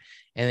giant.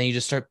 And then you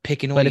just start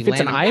picking away. But if it's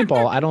an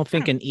eyeball, I don't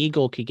think an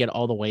eagle could get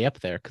all the way up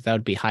there because that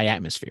would be high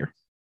atmosphere.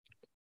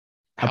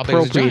 How big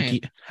is a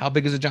giant? How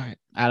big is a giant?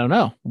 I don't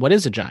know. What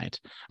is a giant?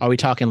 Are we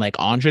talking like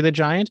Andre the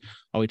Giant?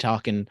 Are we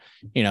talking,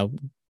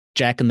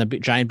 Jack and the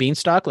Giant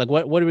Beanstalk? Like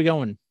what are we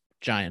going?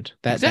 Giant.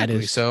 That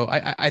is. So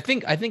I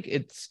think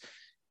it's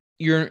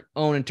your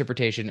own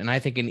interpretation, and I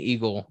think an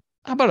eagle.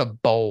 How about a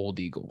bald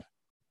eagle?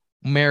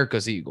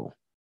 America's eagle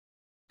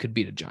could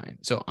beat a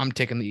giant. So I'm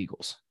taking the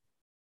Eagles.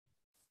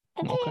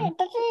 Okay.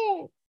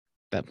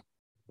 That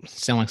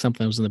sounds like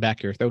something that was in the back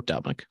of your throat,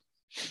 Dominic.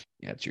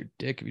 Yeah, it's your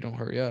dick if you don't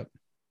hurry up.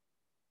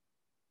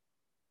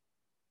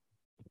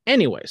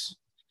 Anyways,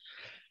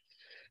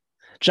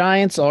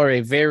 Giants are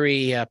a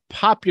very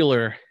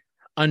popular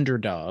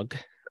underdog.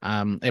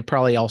 It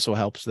probably also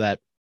helps that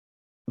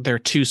their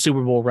 2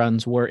 Super Bowl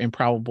runs were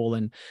improbable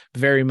and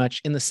very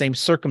much in the same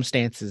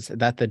circumstances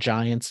that the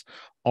Giants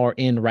are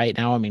in right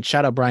now. I mean,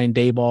 shout out Brian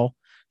Daboll,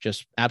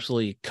 just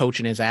absolutely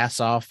coaching his ass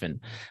off. And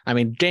I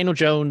mean, Daniel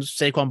Jones,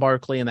 Saquon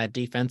Barkley, and that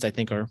defense, I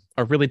think are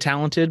really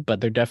talented, but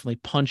they're definitely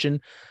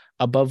punching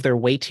above their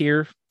weight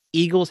here.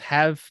 Eagles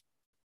have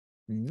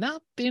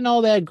not been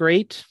all that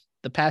great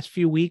the past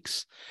few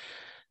weeks.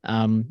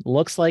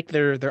 Looks like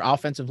their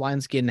offensive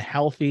line's getting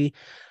healthy.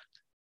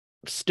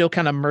 Still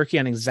kind of murky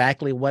on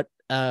exactly what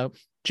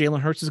Jalen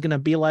Hurts is going to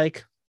be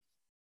like.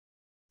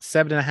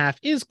 7.5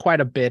 is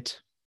quite a bit,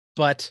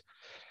 but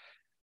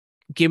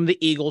give them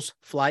the Eagles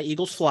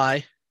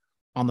fly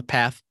on the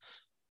path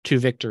to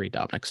victory,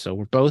 Dominic. So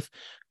we're both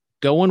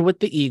going with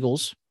the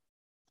Eagles,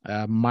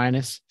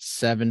 minus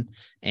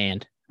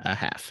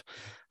 7.5.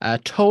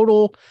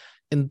 Total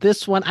in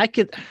this one, I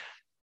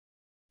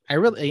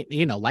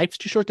really, life's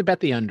too short to bet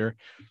the under,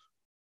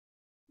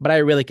 but I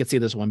really could see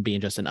this one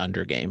being just an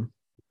under game,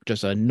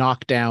 just a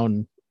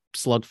knockdown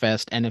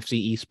slugfest NFC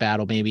East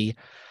battle, maybe.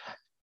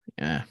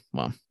 Yeah,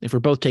 well, if we're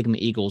both taking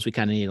the Eagles, we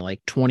kind of need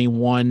like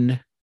 21.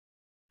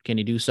 Can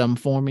you do some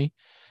for me?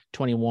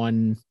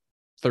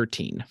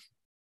 21-13.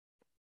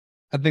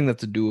 I think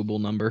that's a doable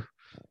number.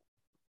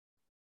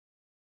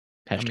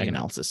 Hashtag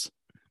analysis.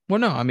 Well,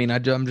 no, I mean,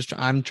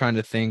 I'm trying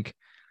to think.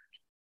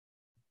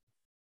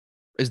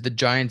 Is the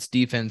Giants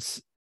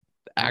defense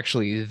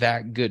actually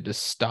that good to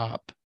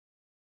stop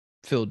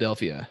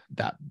Philadelphia?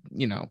 That,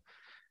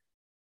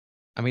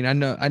 I mean,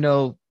 I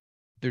know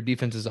their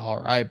defense is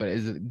all right, but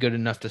is it good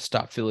enough to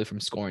stop Philly from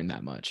scoring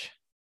that much?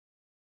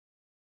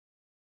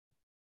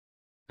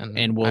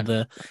 And will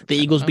the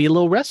Eagles be a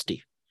little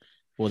rusty?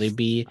 Will they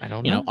be, I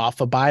don't know,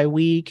 off a bye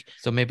week?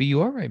 So maybe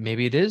you are right.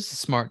 Maybe it is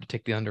smart to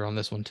take the under on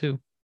this one too.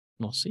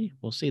 We'll see.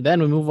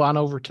 Then we move on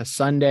over to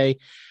Sunday.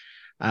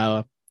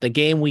 The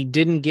game we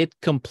didn't get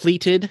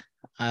completed.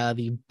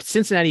 The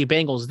Cincinnati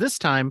Bengals this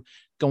time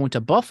going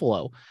to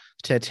Buffalo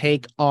to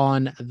take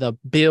on the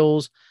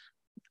Bills.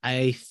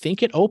 I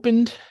think it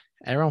opened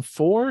at around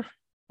 4,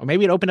 or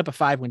maybe it opened up at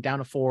 5, went down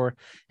to 4,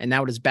 and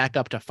now it is back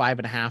up to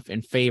 5.5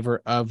 in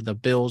favor of the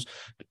Bills.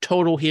 The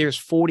total here is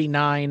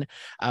 49.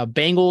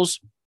 Bengals,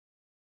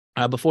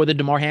 before the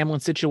Damar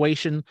Hamlin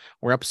situation,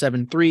 we're up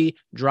 7-3,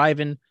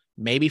 driving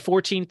maybe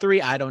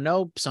 14-3. I don't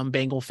know. Some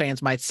Bengal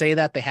fans might say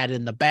that they had it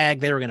in the bag.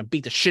 They were going to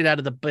beat the shit out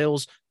of the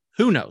Bills.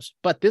 Who knows?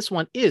 But this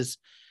one is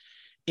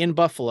in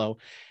Buffalo,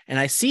 and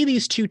I see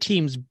these two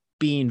teams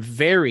being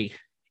very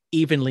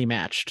evenly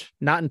matched,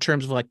 not in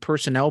terms of like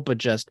personnel, but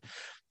just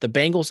the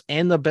Bengals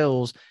and the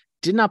Bills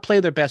did not play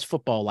their best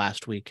football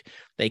last week.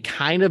 They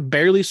kind of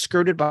barely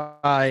skirted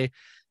by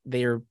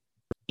their,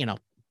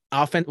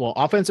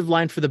 offensive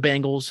line for the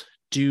Bengals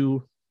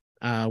do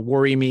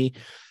worry me.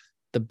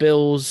 The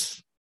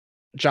Bills,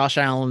 Josh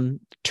Allen,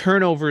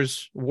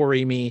 turnovers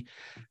worry me.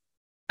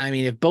 I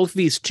mean, if both of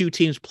these two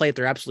teams play at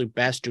their absolute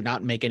best, do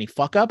not make any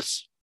fuck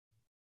ups,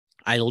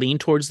 I lean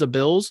towards the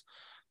Bills.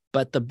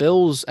 But the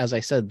Bills, as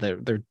I said,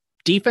 their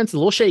defense is a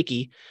little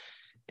shaky,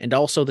 and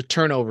also the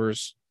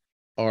turnovers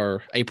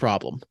are a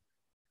problem.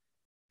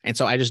 And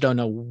so I just don't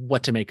know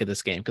what to make of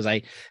this game, because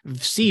I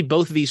see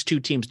both of these two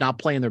teams not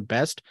playing their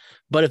best.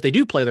 But if they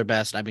do play their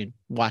best, I mean,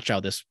 watch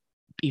out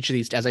each of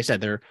these, as I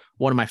said, they're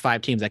one of my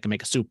 5 teams that can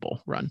make a Super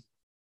Bowl run.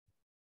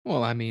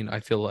 Well, I mean,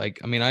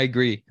 I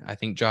agree. I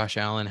think Josh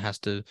Allen has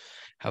to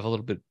have a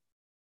little bit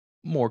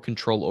more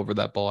control over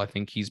that ball. I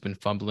think he's been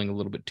fumbling a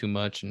little bit too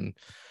much. And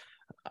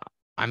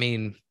I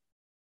mean,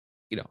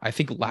 I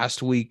think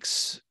last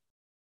week's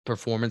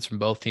performance from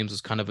both teams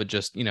was kind of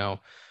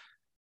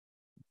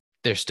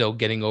they're still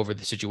getting over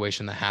the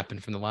situation that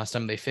happened from the last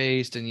time they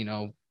faced,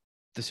 and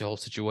this whole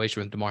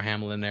situation with Damar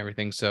Hamlin and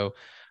everything. So,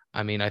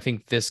 I mean, I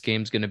think this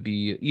game's going to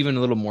be even a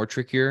little more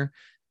trickier,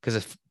 because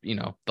if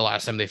the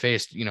last time they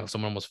faced,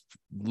 someone almost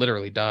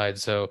literally died.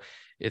 So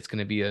it's going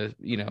to be I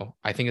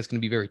think it's going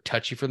to be very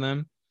touchy for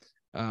them.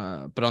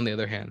 But on the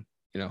other hand,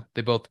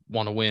 they both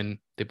want to win.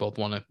 They both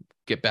want to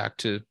get back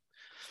to,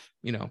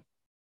 not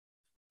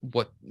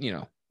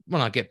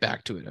get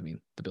back to it. I mean,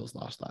 the Bills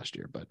lost last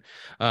year, but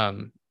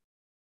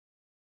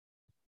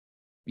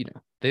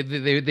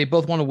they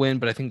both want to win,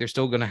 but I think they're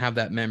still going to have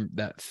that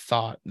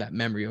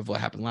memory of what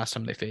happened last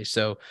time they faced.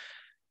 So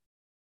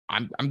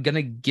I'm going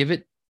to give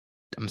it.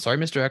 I'm sorry,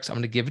 Mr. X. I'm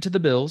going to give it to the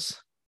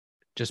Bills,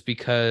 just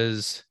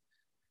because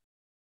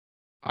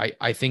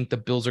I think the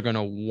Bills are going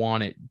to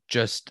want it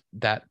just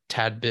that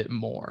tad bit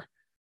more.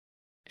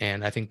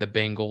 And I think the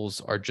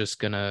Bengals are just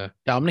going to...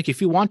 Dominic,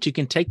 if you want, you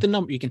can take the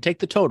number. You can take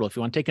the total. If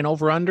you want to take an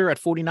over-under at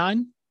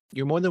 49,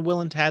 you're more than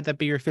willing to have that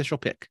be your official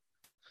pick.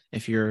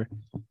 If you're,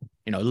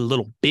 a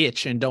little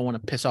bitch and don't want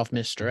to piss off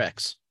Mr.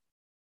 X.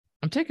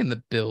 I'm taking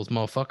the Bills,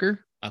 motherfucker.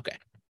 Okay.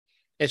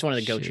 I just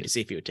wanted to go to you to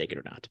see if you would take it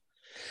or not.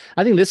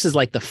 I think this is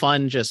like the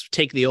fun, just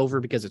take the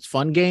over because it's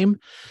fun game.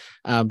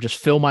 Just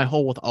fill my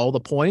hole with all the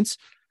points.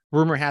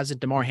 Rumor has it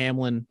Damar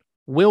Hamlin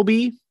will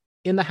be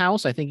in the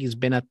house. I think he's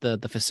been at the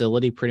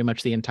facility pretty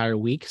much the entire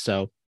week.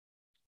 So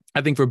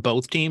I think for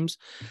both teams,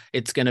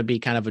 it's going to be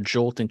kind of a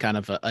jolt and kind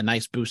of a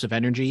nice boost of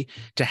energy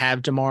to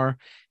have Damar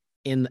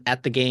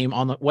at the game,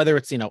 whether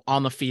it's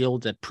on the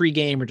field at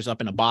pregame or just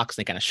up in a box.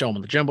 They kind of show him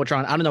on the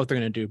jumbotron. I don't know what they're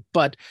going to do,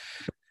 but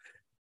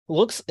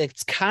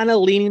it's kind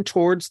of leaning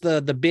towards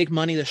the big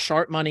money. The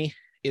sharp money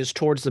is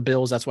towards the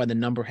Bills. That's why the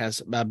number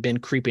has been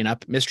creeping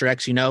up. Mr.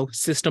 X,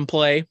 system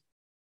play,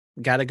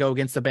 got to go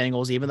against the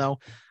Bengals. Even though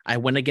I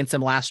went against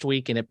them last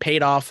week and it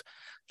paid off,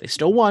 they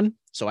still won.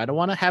 So I don't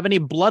want to have any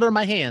blood on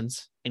my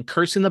hands and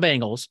cursing the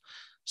Bengals.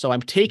 So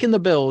I'm taking the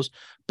Bills.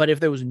 But if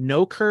there was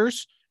no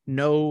curse,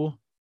 no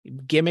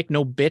gimmick,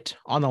 no bit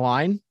on the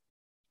line,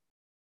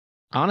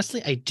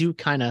 honestly, I do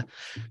kind of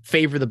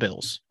favor the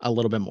Bills a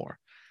little bit more.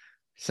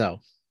 So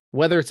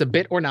whether it's a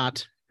bit or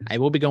not, I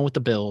will be going with the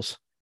Bills.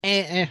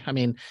 I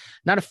mean,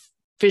 not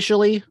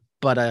officially,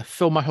 but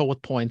fill my hole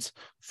with points.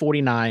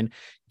 49.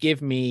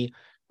 Give me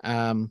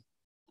 30-24.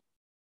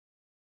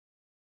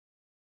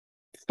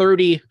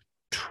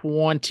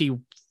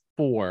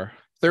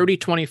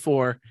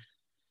 30-24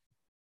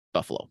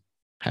 Buffalo.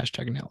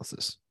 Hashtag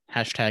analysis.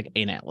 Hashtag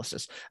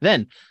analysis.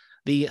 Then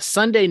the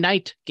Sunday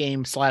night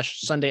game /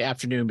 Sunday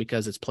afternoon,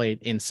 because it's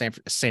played in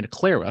Santa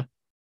Clara,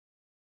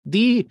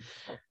 the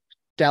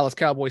Dallas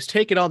Cowboys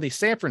take it on the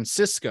San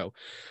Francisco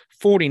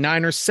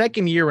 49ers,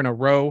 second year in a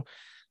row.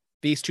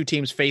 These two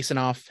teams facing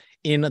off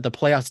in the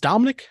playoffs.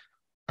 Dominic,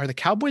 are the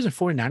Cowboys and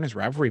 49ers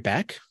rivalry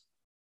back?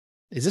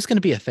 Is this going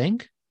to be a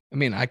thing? I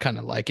mean, I kind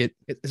of like it.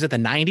 Is it the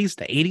 90s,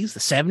 the 80s, the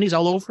 70s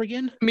all over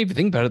again? I mean, if you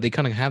think about it, they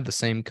kind of have the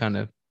same kind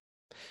of,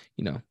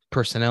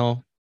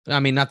 personnel. I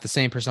mean, not the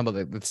same personnel,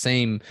 but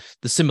the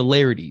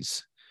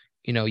similarities.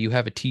 You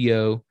have a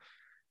T.O.,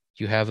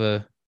 you have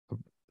a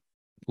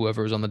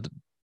whoever was on the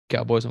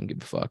Cowboys, I don't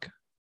give a fuck.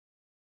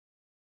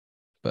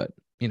 But,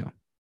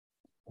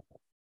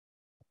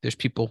 there's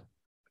people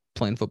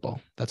playing football.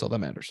 That's all that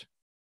matters.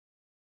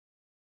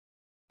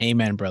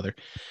 Amen, brother.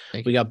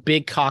 We got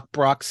Big Cock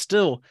Brock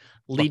still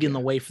leading the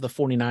way for the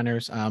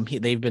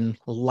 49ers. They've been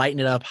lighting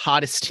it up.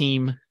 Hottest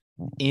team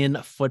in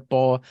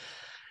football.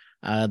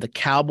 The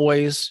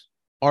Cowboys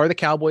are the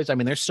Cowboys. I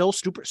mean, they're still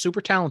super,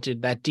 super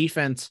talented. That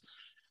defense,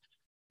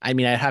 I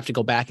mean, I'd have to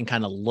go back and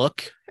kind of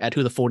look at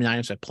who the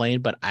 49ers have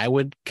played, but I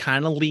would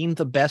kind of lean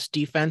the best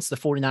defense the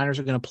 49ers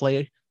are going to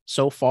play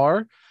so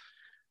far.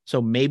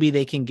 So maybe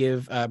they can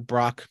give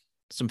Brock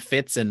some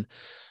fits. And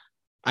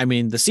I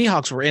mean, the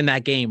Seahawks were in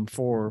that game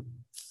for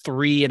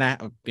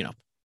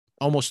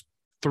almost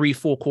 3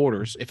 full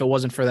quarters. If it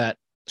wasn't for that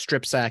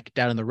strip sack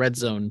down in the red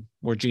zone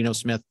where Geno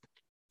Smith,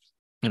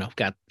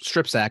 got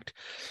strip sacked,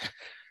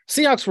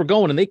 Seahawks were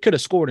going and they could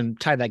have scored and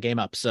tied that game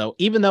up. So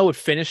even though it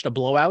finished a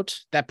blowout,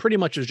 that pretty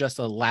much was just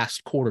a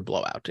last quarter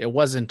blowout. It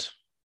wasn't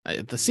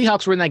the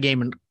Seahawks were in that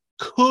game and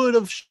could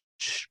have,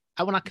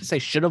 I would not say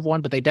should have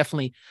won, but they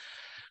definitely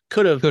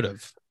could have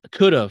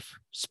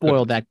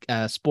spoiled it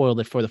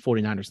for the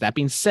 49ers. That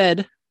being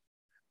said,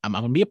 I'm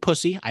going to be a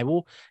pussy. I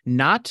will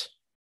not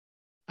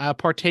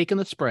partake in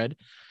the spread.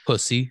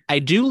 Pussy. I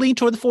do lean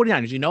toward the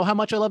 49ers. You know how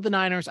much I love the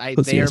Niners.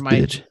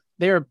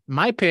 They're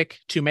my pick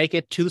to make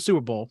it to the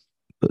Super Bowl.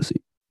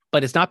 Pussy.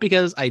 But it's not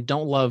because I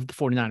don't love the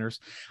 49ers.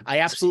 I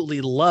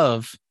absolutely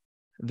love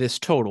this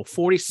total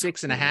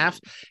 46.5.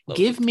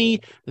 Give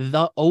me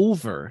the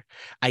over.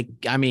 I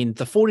mean,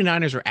 the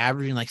 49ers are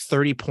averaging like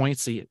 30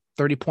 points a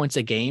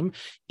game.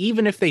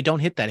 Even if they don't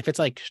hit that, if it's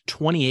like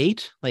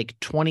 28,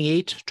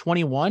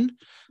 21,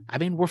 I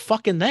mean, we're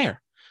fucking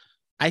there.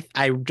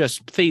 I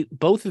just think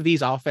both of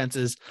these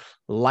offenses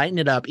lighten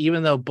it up,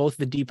 even though both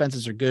the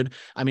defenses are good.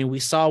 I mean, we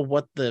saw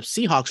what the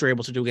Seahawks were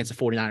able to do against the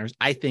 49ers.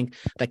 I think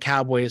the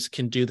Cowboys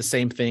can do the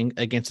same thing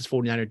against this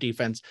 49er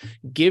defense.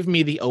 Give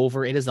me the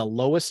over. It is the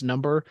lowest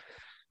number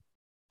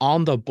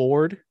on the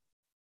board,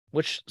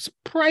 which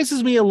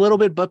surprises me a little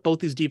bit, but both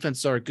these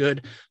defenses are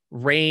good.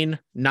 Rain,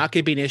 not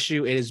going to be an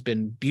issue. It has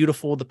been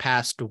beautiful the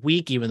past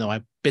week, even though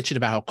I bitched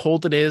about how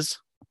cold it is.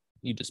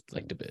 You just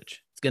like to bitch.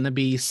 It's going to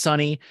be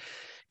sunny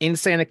in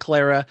Santa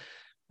Clara.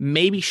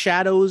 Maybe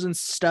shadows and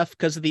stuff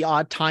because of the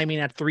odd timing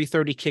at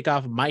 3:30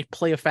 kickoff might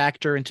play a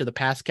factor into the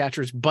pass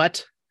catchers,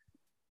 but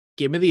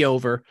give me the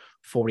over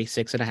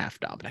 46.5,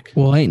 Dominic.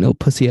 Well, I ain't no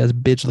pussy ass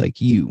bitch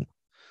like you.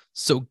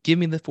 So give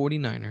me the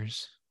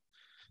 49ers.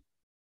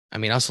 I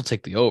mean, I'll still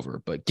take the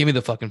over, but give me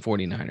the fucking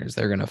 49ers.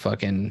 They're going to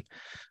fucking,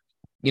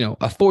 a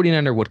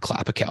 49er would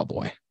clap a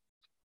Cowboy.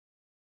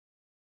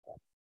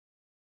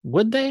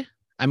 Would they?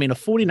 I mean, a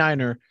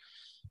 49er,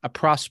 a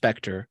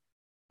prospector,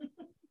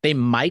 they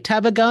might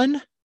have a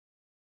gun,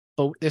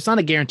 but it's not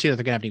a guarantee that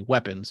they're going to have any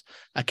weapons.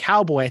 A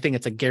Cowboy, I think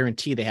it's a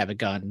guarantee they have a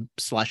gun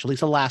 / at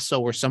least a lasso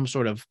or some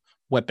sort of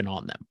weapon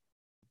on them.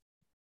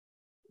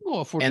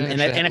 Well,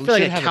 and I feel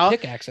like a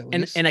pickaxe at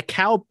least.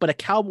 But a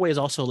Cowboy is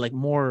also like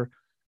more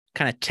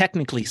kind of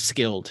technically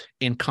skilled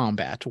in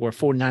combat, where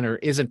 49er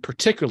isn't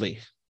particularly,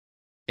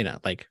 Do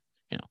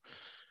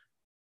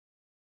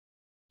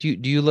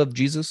you love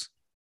Jesus?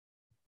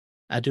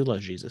 I do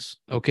love Jesus.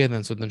 Okay,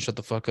 then shut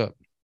the fuck up.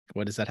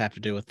 What does that have to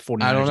do with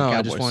 49ers? I don't know.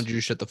 I just wanted you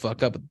to shut the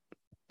fuck up.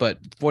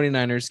 But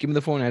 49ers, give me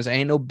the 49ers. I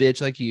ain't no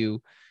bitch like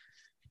you.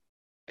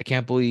 I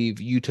can't believe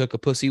you took a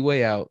pussy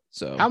way out.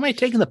 So how am I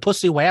taking the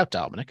pussy way out,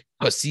 Dominic?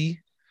 Pussy.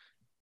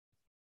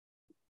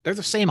 They're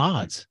the same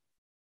odds.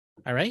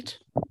 All right?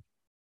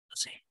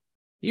 Pussy.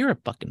 You're a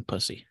fucking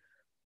pussy.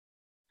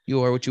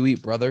 You are what you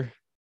eat, brother.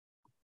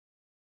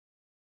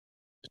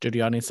 Do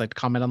the audience like to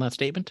comment on that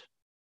statement?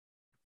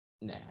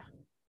 Nah.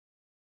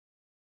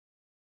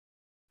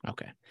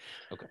 Okay.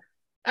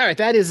 All right.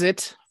 That is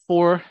it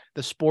for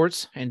the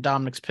sports and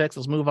Dominic's picks.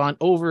 Let's move on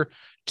over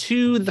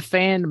to the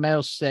fan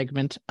mail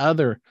segment,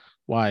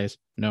 otherwise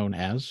known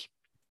as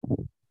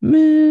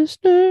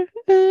Mr.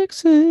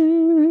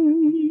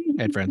 Exxon.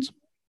 Head Friends.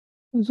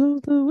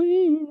 Of the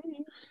week.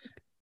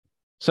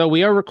 So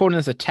we are recording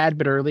this a tad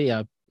bit early.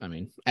 I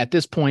mean, at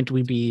this point,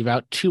 we'd be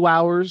about 2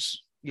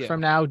 hours from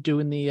now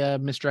doing the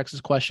Mr.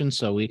 X's question.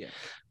 So we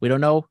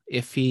don't know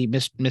if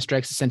Mr.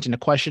 X sent in a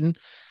question.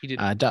 He did.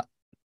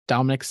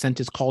 Dominic sent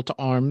his call to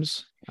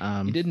arms.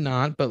 He did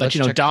not, but let's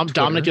check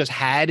Dominic just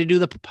had to do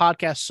the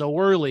podcast so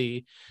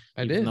early.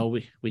 I did. No,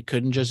 we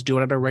couldn't just do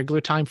it at a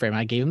regular time frame.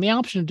 I gave him the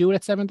option to do it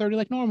at 7:30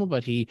 like normal,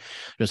 but he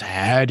just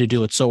had to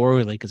do it so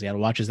early because he had to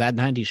watch his That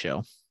 90s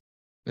show.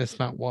 That's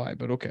not why,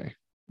 but okay.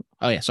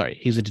 Oh yeah, sorry.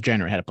 He's a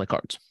degenerate. Had to play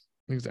cards.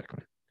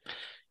 Exactly.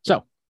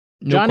 So,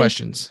 no Johnny,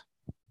 questions.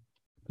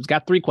 He's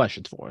got 3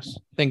 questions for us.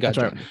 Thank God,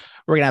 right. Johnny.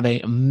 We're gonna have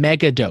a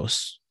mega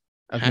dose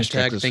of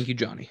Hashtag thank you,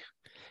 Johnny.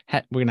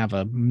 We're gonna have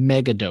a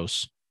mega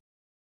dose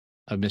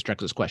of Mr.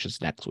 X's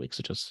questions next week.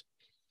 So just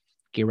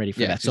get ready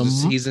for that. So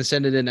he's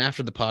send it in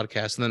after the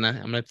podcast, and then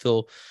I'm gonna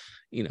feel,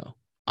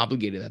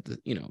 obligated to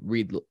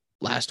read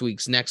last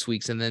week's, next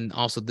week's, and then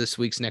also this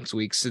week's, next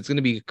week's. It's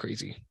gonna be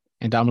crazy.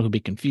 And Dominic will be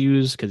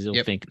confused because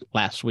he'll think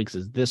last week's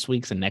is this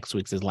week's and next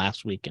week's is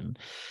last week, and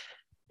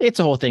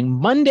it's a whole thing.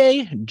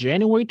 Monday,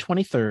 January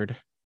 23rd,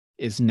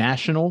 is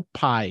National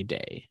Pie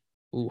Day.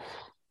 Ooh.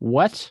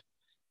 What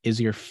is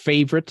your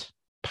favorite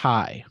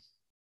pie?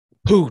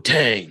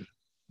 Poo-tang.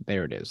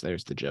 There it is.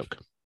 There's the joke.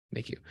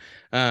 Thank you.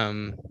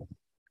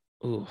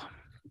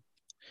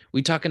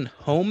 We talking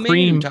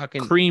homemade?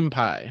 Cream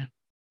pie.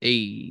 Are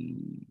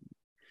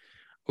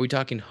we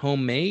talking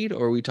homemade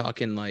or are we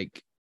talking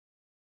like?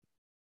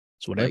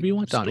 It's whatever you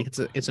want, Dominic.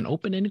 It's an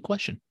open-ended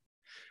question.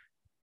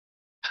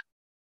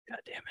 God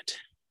damn it.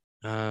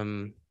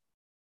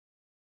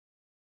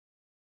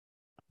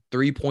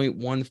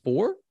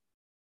 3.14.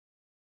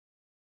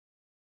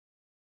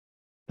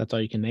 That's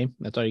all you can name?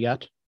 That's all you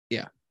got?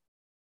 Yeah.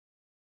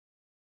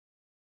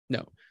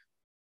 No.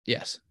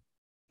 Yes.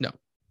 No.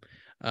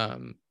 I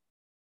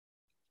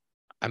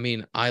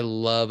mean, I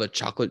love a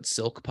chocolate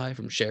silk pie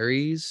from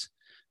Sherry's.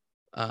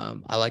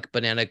 I like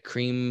banana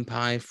cream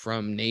pie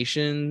from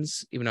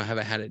Nations, even though I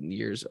haven't had it in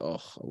years. Oh,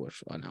 I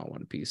wish I now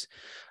want a piece.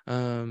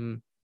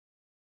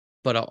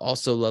 But I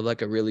also love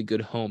like a really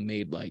good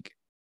homemade like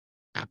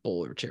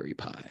apple or cherry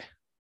pie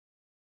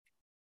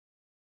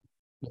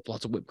with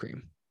lots of whipped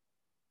cream.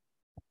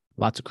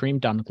 Lots of cream.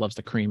 Dominic loves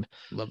the cream.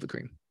 Love the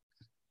cream.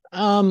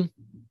 I'm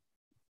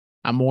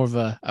more of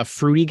a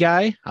fruity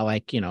guy. I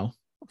like,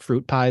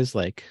 fruit pies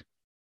like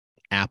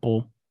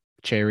apple,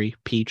 cherry,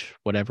 peach,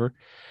 whatever.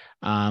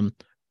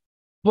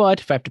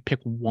 But if I have to pick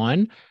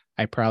one,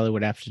 I probably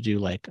would have to do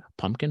like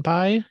pumpkin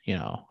pie,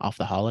 off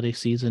the holiday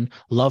season.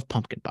 Love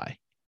pumpkin pie.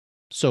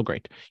 So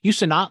great. Used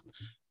to not,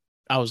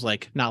 I was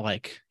like, not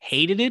like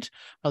hated it.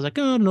 I was like,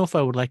 oh, I don't know if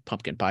I would like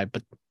pumpkin pie,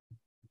 but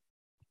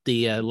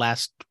the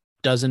last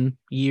dozen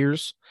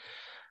years,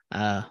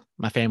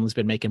 my family's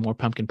been making more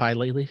pumpkin pie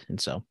lately.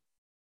 And so.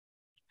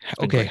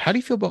 Okay. Great. How do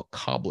you feel about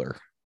cobbler?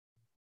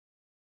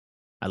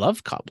 I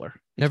love cobbler.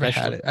 Never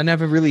had it. I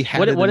never really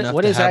had it.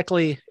 What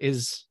exactly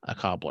is a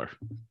cobbler?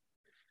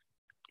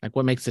 Like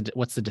what makes it?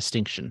 What's the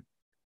distinction?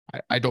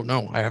 I don't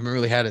know. I haven't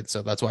really had it,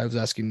 so that's why I was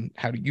asking.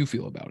 How do you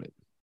feel about it?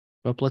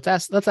 Well, let's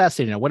ask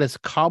you now. What is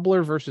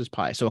cobbler versus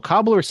pie? So a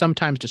cobbler is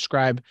sometimes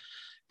described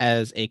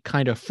as a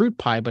kind of fruit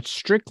pie, but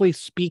strictly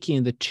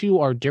speaking, the two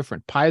are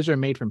different. Pies are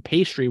made from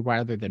pastry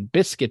rather than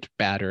biscuit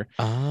batter,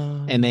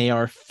 and they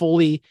are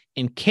fully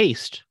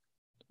encased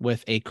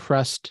with a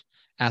crust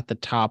at the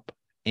top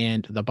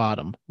and the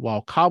bottom,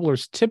 while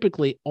cobblers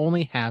typically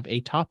only have a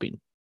topping.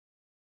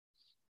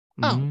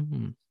 Oh,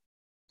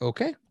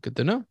 okay. Good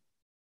to know.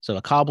 So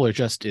a cobbler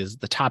just is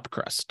the top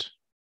crust.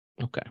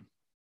 Okay.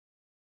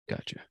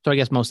 Gotcha. So I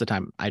guess most of the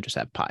time I just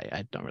have pie.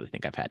 I don't really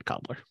think I've had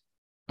cobbler.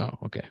 Oh,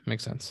 okay.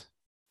 Makes sense.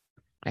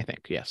 I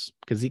think, yes.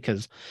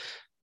 Because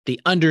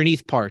the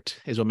underneath part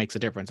is what makes a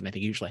difference. And I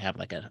think you usually have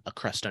like a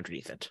crust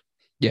underneath it.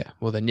 Yeah.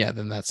 Well, then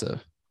that's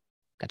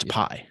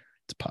pie.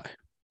 It's pie.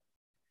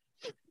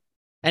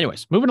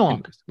 Anyways, moving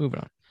along.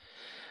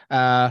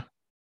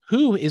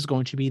 Who is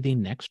going to be the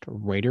next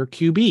Raider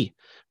QB?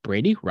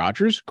 Brady,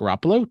 Rodgers,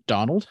 Garoppolo,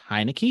 Donald,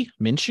 Heineke,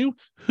 Minshew?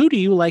 Who do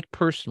you like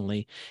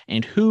personally,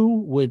 and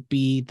who would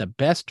be the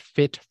best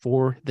fit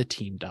for the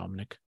team,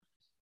 Dominic?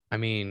 I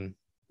mean,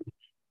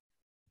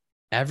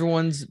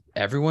 everyone's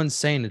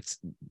saying it's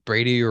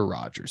Brady or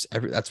Rodgers.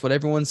 That's what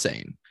everyone's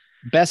saying.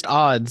 Best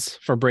odds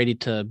for Brady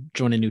to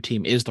join a new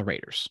team is the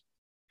Raiders.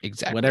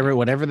 Exactly.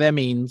 Whatever that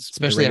means.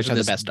 Especially after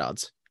the best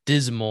odds.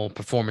 Dismal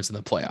performance in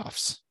the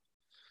playoffs.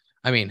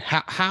 I mean,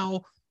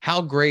 how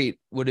great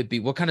would it be?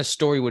 What kind of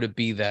story would it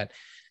be that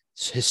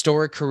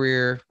historic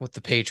career with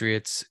the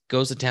Patriots,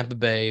 goes to Tampa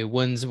Bay,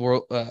 wins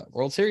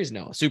World Series?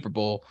 No, Super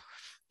Bowl,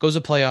 goes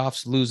to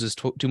playoffs, loses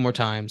 2 more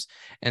times,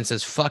 and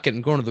says, fuck it,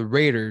 I'm going to the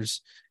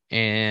Raiders,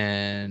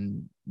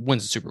 and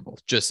wins the Super Bowl.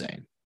 Just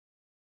saying.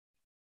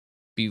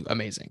 Be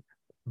amazing.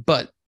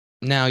 But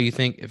now you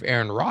think if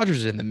Aaron Rodgers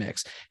is in the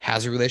mix,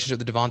 has a relationship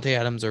with Devontae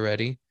Adams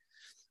already,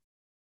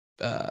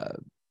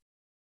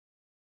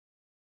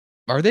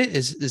 are they?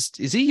 Is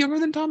he younger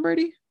than Tom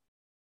Brady?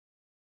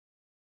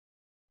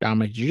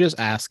 Dominic, did you just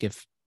ask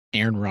if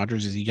Aaron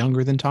Rodgers is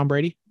younger than Tom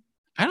Brady?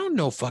 I don't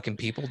know fucking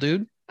people,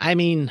 dude. I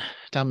mean,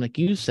 Dominic,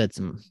 you said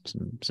some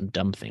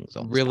dumb things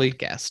on this Really?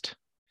 podcast,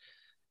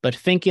 but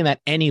thinking that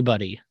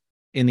anybody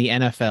in the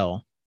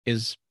NFL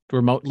is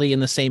remotely in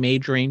the same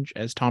age range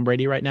as Tom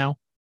Brady right now,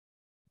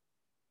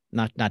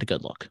 not a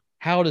good look.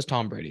 How old is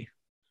Tom Brady?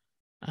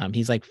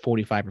 He's like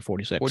 45 or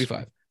 46.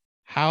 45.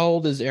 How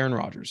old is Aaron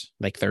Rodgers?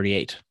 Like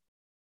 38.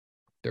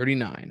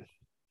 39.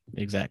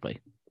 Exactly.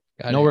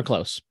 Goddamn. Nowhere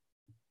close.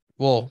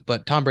 Well,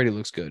 but Tom Brady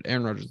looks good.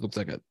 Aaron Rodgers looks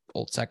like an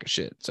old sack of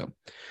shit. So,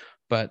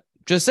 but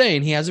just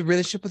saying, he has a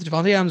relationship with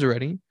Devontae Adams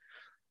already.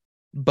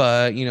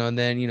 But, and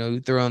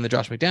then, throw in the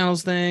Josh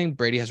McDaniels thing.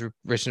 Brady has a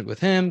relationship with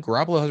him.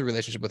 Garoppolo has a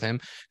relationship with him.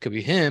 Could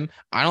be him.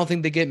 I don't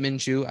think they get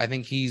Minshew. I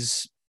think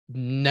he's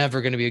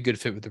never going to be a good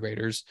fit with the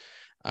Raiders.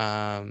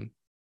 Lamar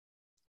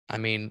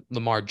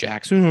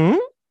Jackson.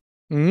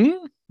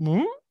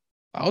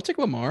 I'll take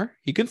Lamar.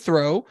 He can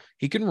throw.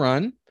 He can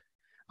run.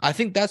 I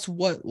think that's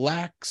what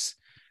lacks.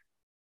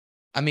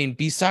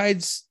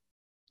 Besides,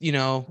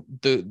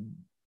 the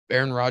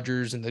Aaron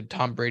Rodgers and the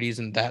Tom Brady's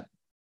and that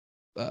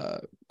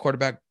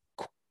quarterback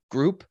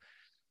group,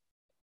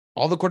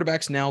 all the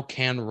quarterbacks now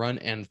can run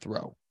and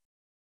throw.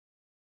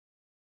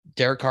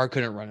 Derek Carr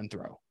couldn't run and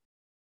throw.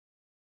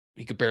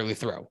 He could barely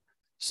throw.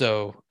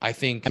 So I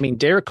think.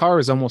 Derek Carr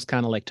is almost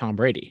kind of like Tom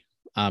Brady.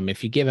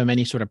 If you give him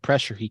any sort of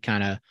pressure, he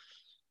kind of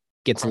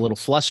gets a little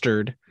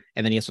flustered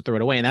and then he has to throw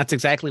it away. And that's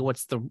exactly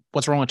what's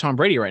wrong with Tom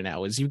Brady right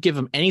now is you give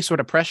him any sort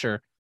of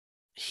pressure,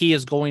 he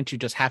is going to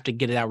just have to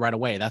get it out right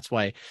away. That's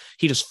why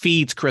he just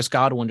feeds Chris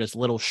Godwin just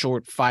little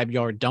short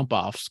 5-yard dump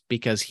offs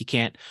because he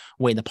can't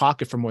wait in the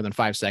pocket for more than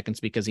 5 seconds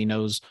because he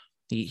knows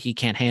he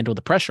can't handle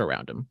the pressure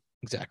around him.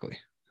 Exactly.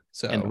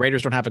 So, and the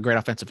Raiders don't have a great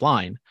offensive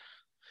line.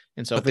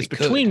 And so if it's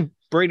between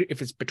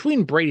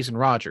Brady's and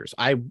Rodgers,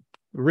 I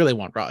really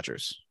want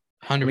Rodgers.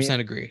 100%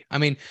 agree.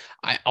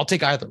 I'll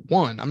take either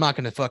one. I'm not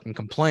going to fucking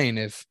complain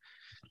if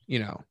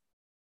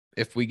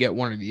we get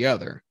one or the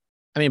other.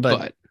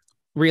 But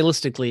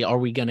realistically,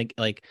 are you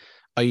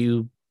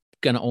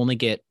going to only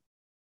get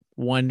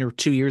 1 or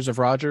 2 years of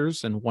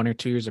Rodgers and 1 or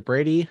 2 years of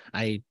Brady?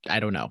 I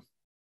don't know.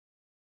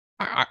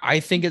 I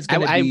think it's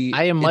going to be.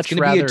 I am much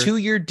rather be a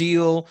 2-year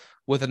deal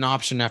with an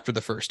option after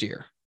the first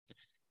year.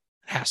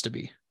 It has to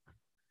be.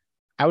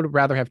 I would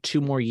rather have 2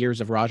 more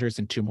years of Rodgers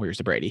and 2 more years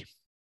of Brady.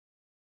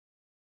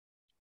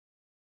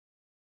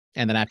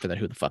 And then after that,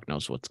 who the fuck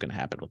knows what's going to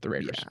happen with the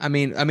Raiders?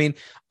 Yeah.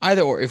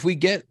 Either or. If we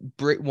get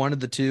one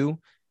of the two,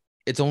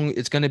 it's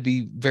going to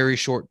be very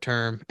short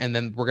term, and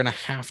then we're going to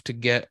have to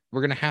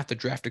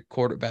draft a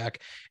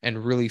quarterback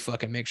and really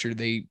fucking make sure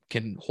they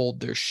can hold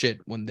their shit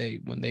when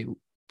they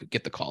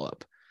get the call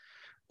up.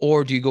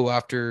 Or do you go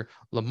after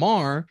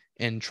Lamar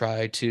and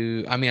try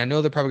to? I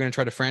know they're probably going to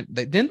try to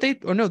they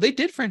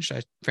did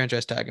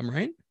franchise tag him,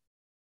 right?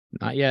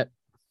 Not yet.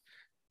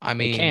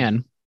 They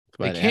can.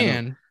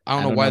 I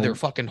don't know why they're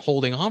fucking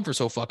holding on for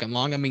so fucking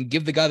long.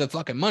 Give the guy the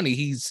fucking money.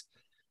 It's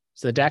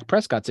the Dak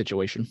Prescott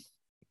situation.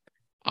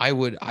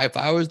 If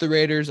I was the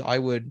Raiders, I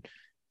would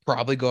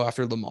probably go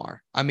after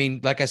Lamar.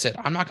 Like I said,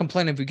 I'm not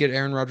complaining if we get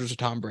Aaron Rodgers or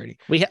Tom Brady.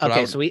 We had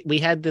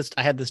this.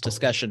 I had this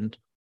discussion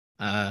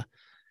on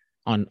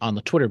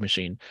the Twitter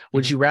machine.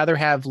 Would you rather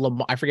have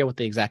Lamar? I forget what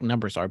the exact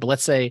numbers are, but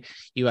let's say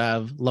you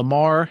have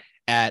Lamar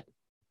at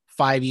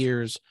 5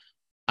 years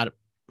at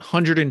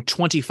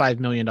 $125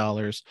 million,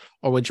 or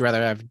would you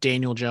rather have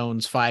Daniel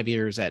Jones 5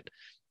 years at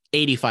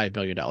 $85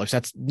 million?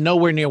 That's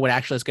nowhere near what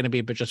actually it's going to be,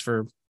 but just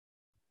for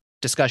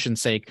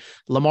discussion's sake,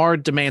 Lamar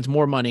demands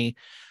more money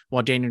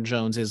while Daniel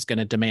Jones is going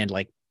to demand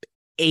like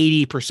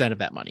 80% of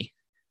that money.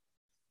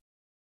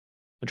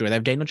 Would you rather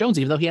have Daniel Jones,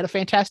 even though he had a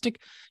fantastic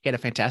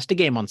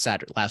game on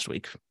Saturday last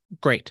week?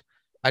 Great.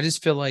 I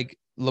just feel like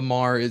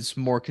Lamar is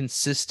more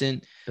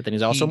consistent, but then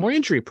he's also more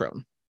injury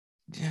prone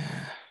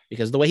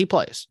because of the way he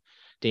plays.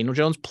 Daniel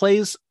Jones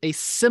plays a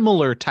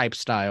similar type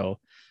style.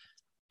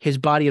 His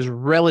body is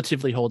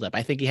relatively holed up.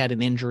 I think he had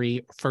an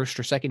injury first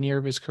or second year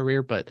of his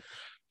career, but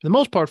for the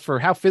most part, for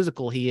how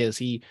physical he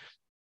is,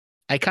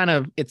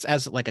 it's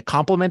as like a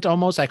compliment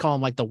almost. I call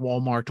him like the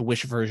Walmart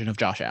Wish version of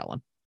Josh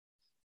Allen.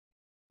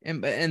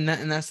 And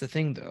that's the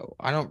thing though.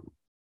 I don't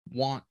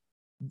want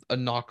a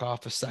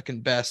knockoff, a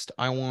second best.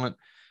 I want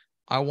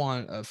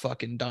a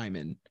fucking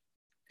diamond.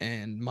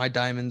 And my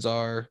diamonds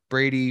are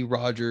Brady,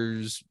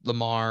 Rodgers,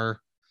 Lamar.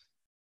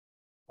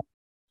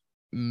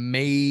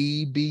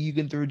 Maybe you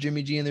can throw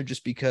Jimmy G in there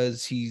just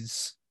because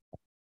he's,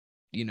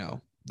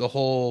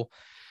 the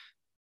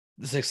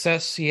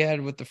success he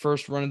had with the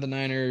first run of the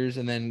Niners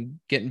and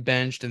then getting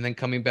benched and then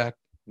coming back,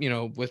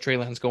 with Trey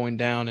Lance going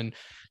down and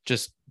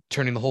just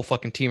turning the whole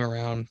fucking team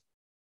around.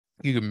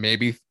 You could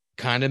maybe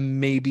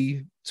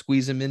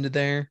squeeze him into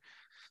there.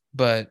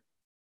 But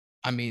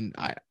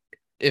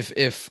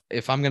if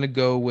I'm going to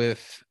go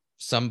with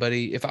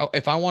somebody,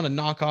 if I want to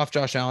knock off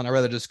Josh Allen, I'd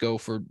rather just go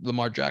for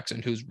Lamar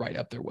Jackson, who's right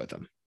up there with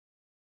him.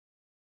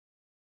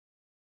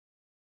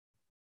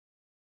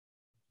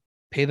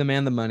 Pay the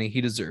man the money. He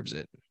deserves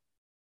it.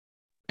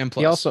 And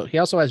plus, he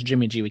also has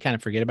Jimmy G. We kind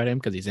of forget about him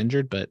because he's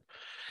injured, but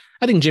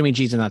I think Jimmy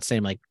G's in that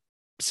same, like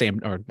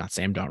Daniel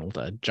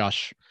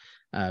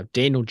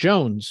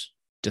Jones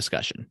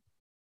discussion.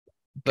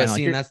 But Kinda like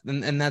see,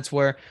 you're- and that's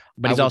where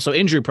But I he's would- also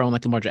injury prone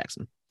like Lamar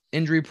Jackson.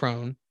 injury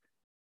prone.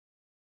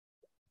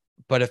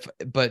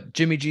 But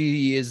Jimmy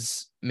G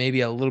is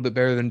maybe a little bit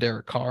better than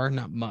Derek Carr,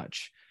 not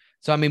much.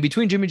 So I mean,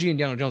 between Jimmy G and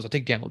Daniel Jones, I'll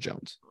take Daniel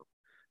Jones.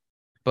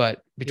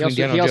 But between He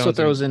Daniel also Jones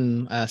throws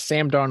in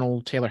Sam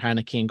Darnold, Taylor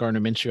Heineke, and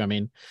Gardner Minshew. I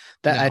mean,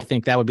 that I No.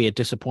 think that would be a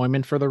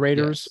disappointment for the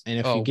Raiders. Yes. And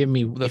if you give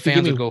me the if you give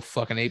fans me would go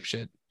fucking ape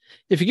shit.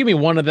 if you give me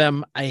one of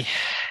them, As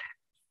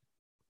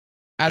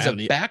a I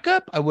mean-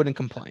 backup, I wouldn't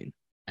complain.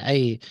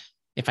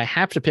 if I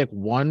have to pick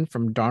one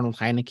from Darnold,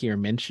 Heineke, or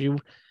Minshew,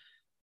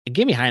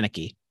 give me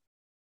Heineke.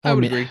 I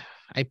would agree.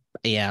 I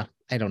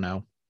don't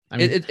know. I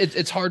mean,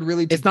 It's hard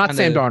really to it's not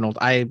Sam kinda-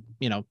 Darnold.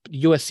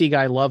 USC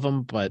guy, love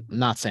him, but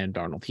not Sam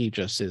Darnold. He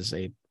just is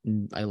a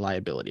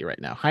liability right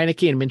now.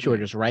 Heineke and Minshew are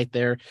just right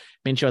there.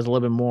 Minshew has a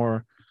little bit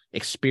more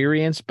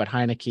experience, but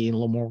Heineke a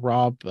little more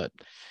raw. But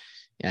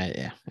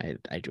I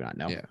do not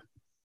know. Yeah.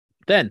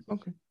 Then,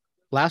 Okay.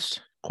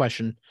 last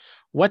question: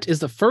 what is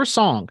the first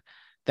song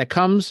that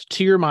comes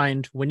to your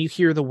mind when you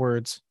hear the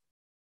words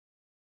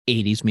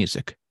 "80s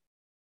music"?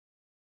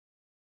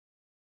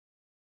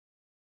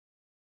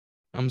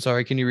 I'm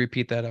sorry. Can you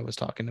repeat that? I was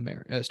talking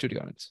to studio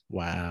audience.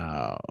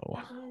 Wow.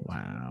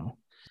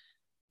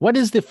 What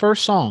is the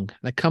first song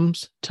that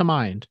comes to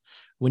mind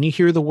when you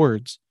hear the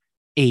words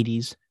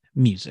 80s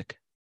music?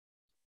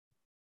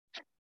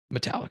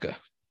 Metallica.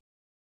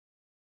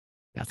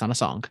 That's not a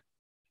song.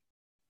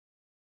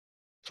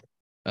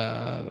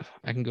 I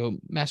can go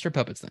Master of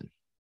Puppets then.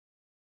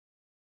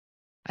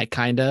 I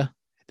kind of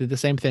did the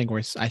same thing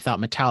where I thought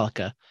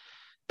Metallica,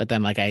 but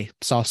then like I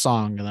saw a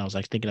song and I was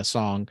like thinking a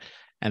song,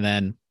 and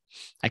then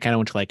I kind of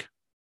went to like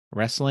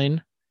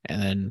wrestling, and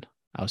then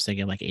I was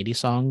thinking like 80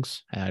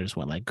 songs, and I just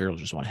went like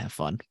girls just want to have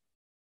fun.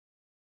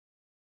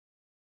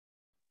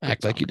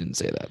 Act like song. you didn't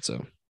say that.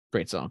 So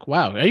Great song.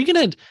 Wow. Are you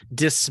going to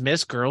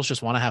dismiss girls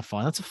just want to have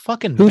fun? That's a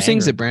fucking who banger.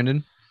 sings it,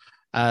 Brandon?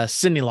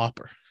 Cyndi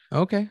Lauper.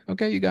 Okay,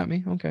 you got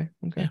me. Okay.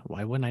 Yeah,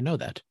 why wouldn't I know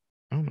that?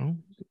 I don't know.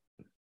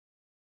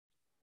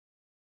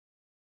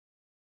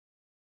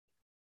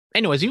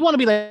 Anyways, if you want to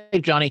be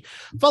like Johnny,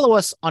 follow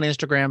us on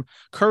Instagram,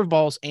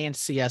 Curveballs and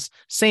CS,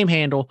 same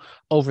handle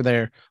over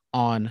there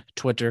on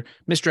Twitter.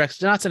 Mr. X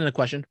did not send in a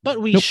question, but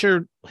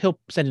Nope. he'll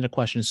send in a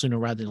question sooner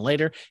rather than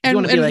later. If you And,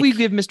 want to be like, we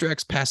give Mr.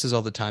 X passes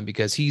all the time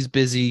because he's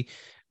busy.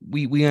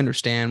 We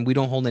understand. We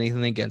don't hold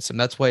anything against him.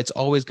 That's why it's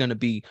always going to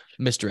be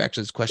Mr.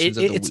 X's questions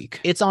of the week.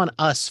 it's on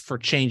us for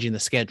changing the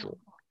schedule.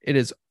 It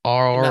is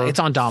our It's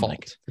on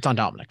Dominic. fault. It's on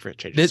Dominic for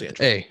changing the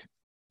schedule. Hey,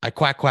 I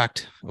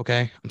quacked.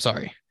 Okay, I'm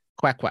sorry.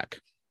 Quack, quack.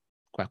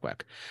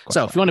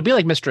 So if you want to be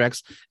like Mr.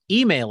 X,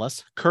 email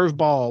us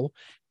curveball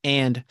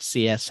and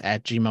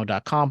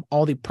cs@gmail.com.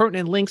 All the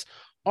pertinent links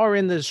are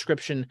in the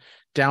description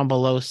down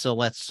below. So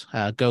let's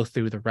go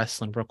through the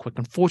wrestling real quick.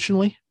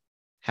 Unfortunately,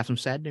 have some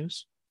sad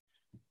news.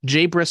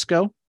 Jay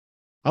Briscoe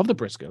of the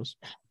Briscoes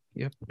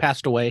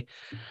passed away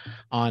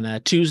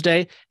on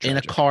Tuesday in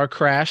a Tragic. car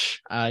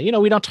crash. We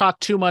don't talk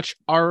too much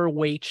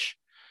ROH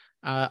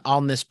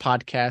on this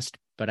podcast,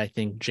 but I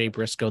think Jay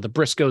Briscoe, the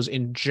Briscoes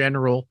in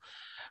general,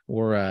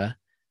 were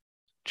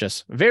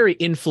just very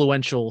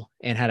influential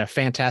and had a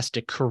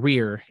fantastic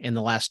career in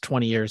the last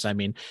 20 years. I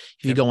mean,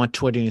 if you go on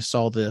Twitter and you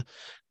saw the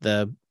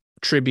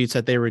tributes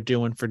that they were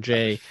doing for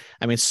Jay,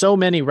 I mean, so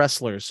many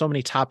wrestlers, so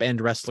many top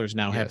end wrestlers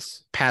now have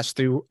passed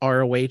through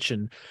ROH,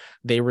 and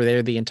they were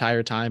there the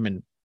entire time.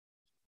 And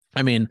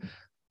I mean,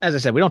 as I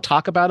said, we don't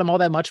talk about him all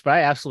that much, but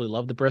I absolutely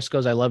love the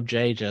Briscoes. I love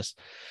Jay, just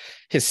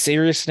his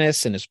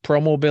seriousness and his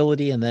promo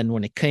ability. And then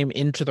when it came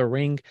into the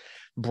ring,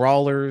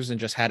 brawlers, and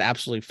just had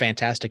absolutely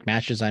fantastic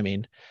matches. I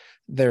mean,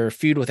 their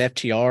feud with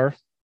FTR,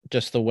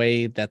 just the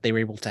way that they were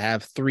able to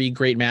have 3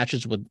 great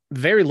matches with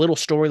very little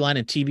storyline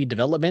and TV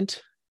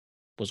development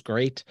was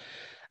great.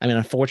 I mean,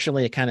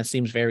 unfortunately, it kind of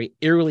seems very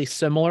eerily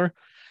similar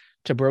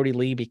to Brody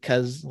Lee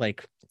because,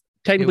 like,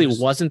 technically it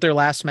wasn't their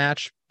last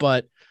match,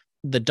 but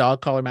the dog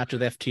collar match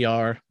with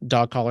FTR,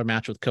 dog collar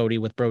match with Cody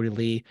with Brody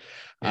Lee.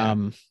 Yeah.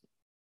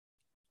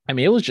 I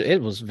mean,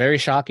 it was very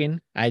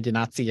shocking. I did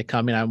not see it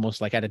coming. I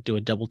almost like had to do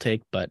a double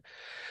take, but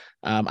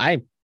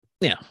I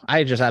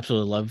just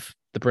absolutely love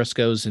the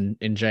Briscoes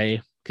and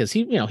Jay, because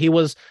he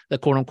was the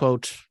quote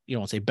unquote, you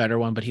don't want to say better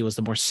one, but he was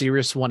the more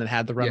serious one and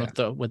had the run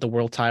with the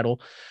world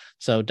title.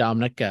 So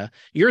Dominic,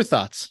 your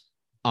thoughts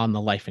on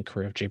the life and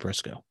career of Jay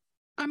Briscoe?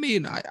 I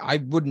mean, I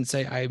wouldn't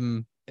say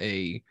I'm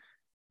a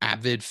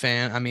avid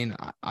fan. I mean,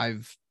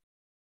 I've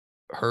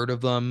heard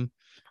of them.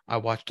 I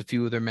watched a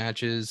few of their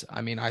matches.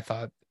 I mean, I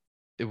thought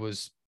it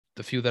was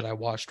the few that I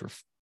watched were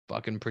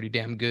fucking pretty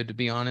damn good, to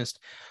be honest.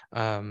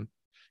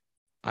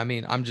 I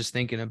mean, I'm just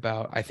thinking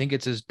about, I think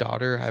it's his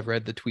daughter. I've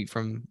read the tweet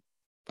from,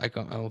 I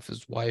don't know if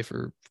his wife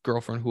or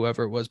girlfriend,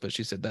 whoever it was, but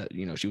she said that,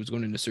 she was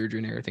going into surgery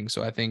and everything.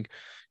 So I think,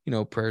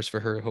 prayers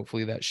for her,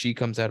 hopefully that she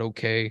comes out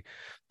okay.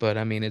 But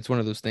I mean, it's one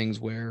of those things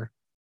where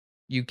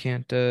you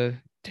can't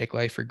take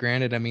life for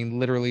granted. I mean,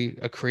 literally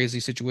a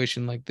crazy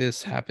situation like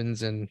this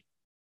happens, and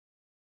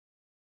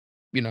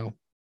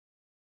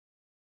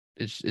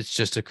it's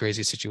just a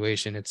crazy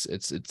situation.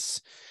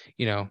 It's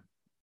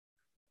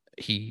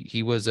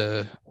he was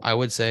I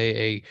would say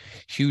a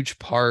huge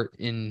part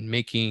in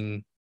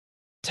making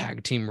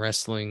tag team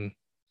wrestling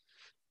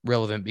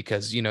relevant,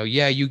 because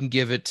yeah, you can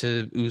give it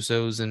to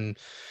Usos and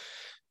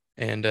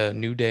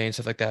New Day and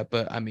stuff like that,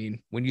 but I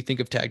mean, when you think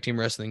of tag team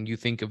wrestling, you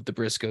think of the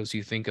Briscoes,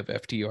 you think of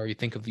FTR, you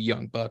think of the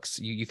Young Bucks,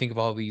 you think of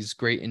all these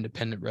great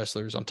independent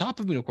wrestlers on top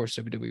of, of course,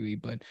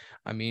 WWE. But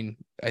I mean,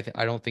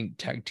 I don't think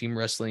tag team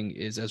wrestling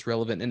is as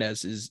relevant and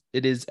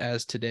it is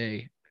as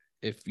today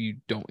if you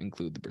don't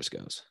include the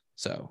Briscoes.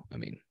 So I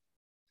mean,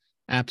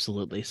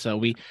 absolutely. So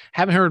we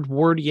haven't heard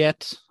word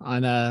yet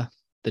on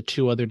the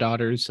two other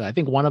daughters. I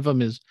think one of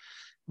them is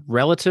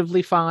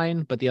relatively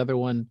fine, but the other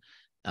one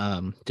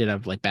did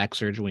have like back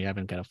surgery. We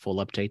haven't got a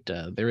full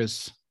update. There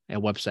is a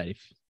website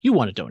if you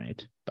want to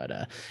donate,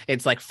 but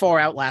it's like far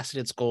outlasted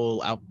its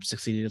goal, out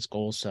succeeded its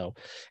goal. So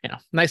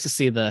nice to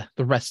see the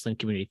wrestling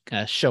community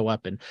show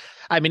up. And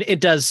I mean, it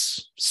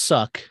does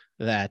suck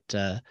that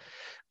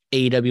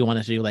AEW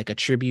wanted to do like a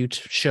tribute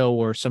show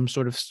or some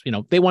sort of,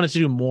 they wanted to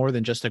do more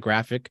than just a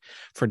graphic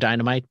for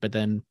Dynamite, but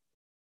then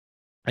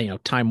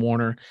Time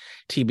Warner,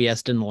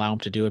 TBS didn't allow him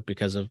to do it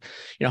because of,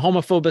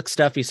 homophobic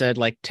stuff he said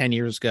like 10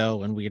 years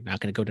ago. And we're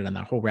not going to go down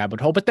that whole rabbit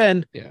hole. But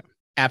then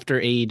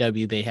after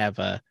AEW, they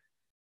have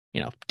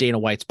Dana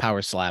White's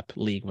Power Slap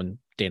League, when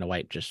Dana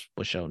White just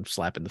was shown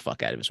slapping the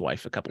fuck out of his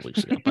wife a couple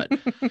weeks ago. But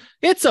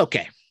it's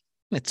okay.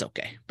 It's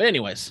okay. But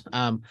anyways,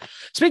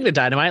 speaking of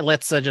Dynamite,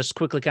 let's just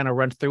quickly kind of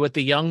run through it.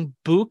 The Young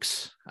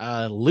Bucks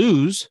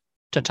lose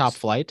to Top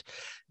Flight.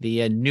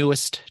 The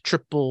newest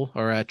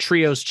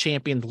trios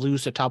champions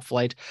lose to Top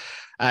Flight.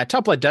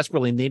 Top Flight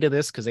desperately needed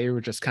this because they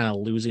were just kind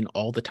of losing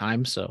all the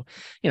time. So,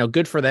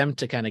 good for them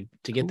to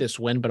get this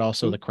win, but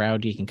also the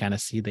crowd, you can kind of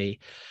see they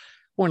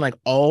weren't like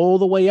all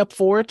the way up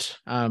for it.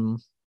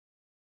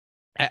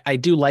 I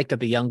do like that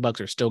the Young Bucks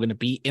are still going to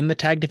be in the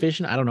tag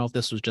division. I don't know if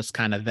this was just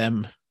kind of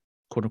them,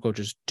 quote unquote,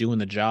 just doing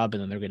the job,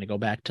 and then they're going to go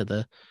back to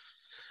the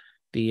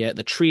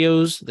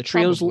trios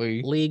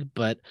league.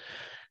 But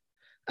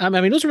I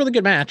mean, it was a really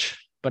good match.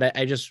 But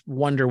I just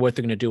wonder what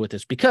they're going to do with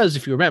this, because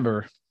if you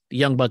remember, the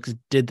Young Bucks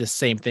did the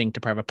same thing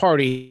to Private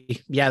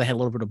Party. Yeah, they had a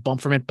little bit of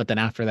bump from it, but then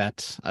after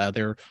that, I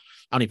don't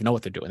even know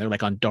what they're doing. They're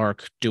like on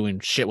Dark doing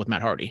shit with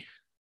Matt Hardy.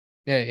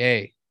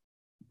 Hey,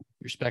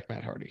 respect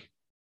Matt Hardy.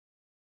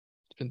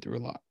 He's been through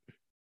a lot.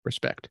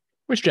 Respect.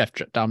 Where's Jeff?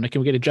 Dominic,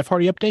 can we get a Jeff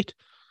Hardy update?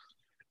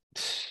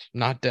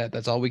 Not dead.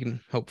 That's all we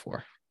can hope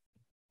for.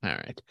 All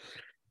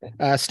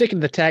right. Sticking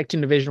to the tag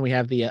team division, we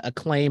have the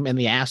Acclaim and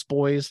the Ass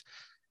Boys.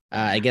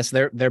 I guess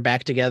they're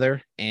back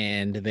together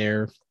and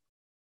they're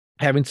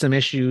having some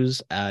issues.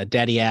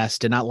 Daddy Ass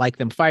did not like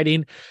them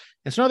fighting,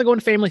 and so now they're going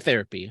to family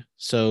therapy.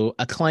 So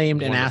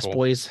Acclaimed and Ass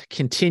Boys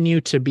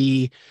continue to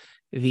be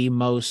the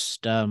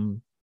most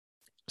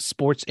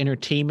sports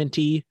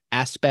entertainment-y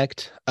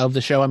aspect of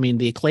the show. I mean,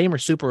 the Acclaim are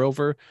super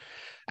over.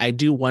 I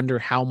do wonder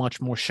how much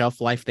more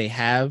shelf life they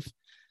have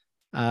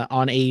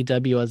on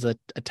AEW as a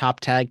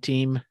top tag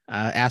team.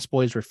 Ass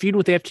Boys were feuding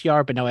with the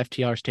FTR, but now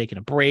FTR is taking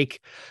a break,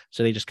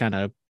 so they just kind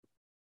of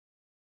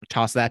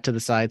toss that to the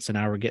side. So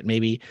now are we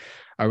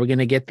going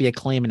to get the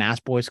Acclaim and Ass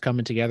Boys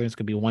coming together? It's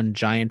going to be one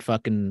giant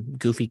fucking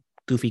goofy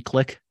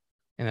click.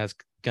 And that's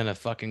going to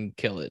fucking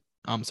kill it.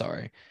 I'm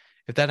sorry.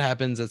 If that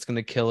happens, that's going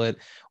to kill it.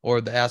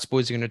 Or the Ass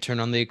Boys are going to turn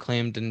on the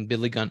Acclaimed and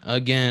Billy Gunn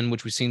again,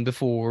 which we've seen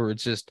before.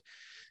 It's just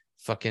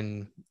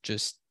fucking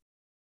just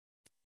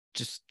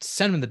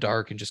send them in the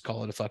dark and just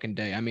call it a fucking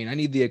day. I mean, I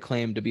need the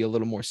Acclaim to be a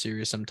little more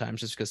serious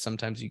sometimes, just because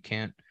sometimes you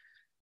can't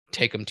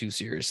take them too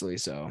seriously.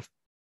 So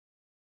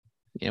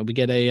we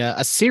get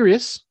a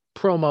serious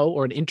promo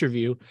or an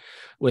interview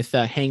with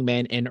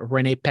Hangman and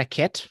Renee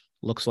Paquette.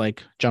 Looks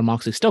like Jon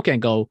Moxley still can't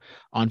go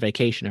on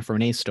vacation if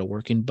Renee's still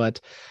working,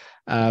 but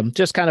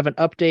just kind of an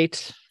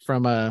update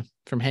from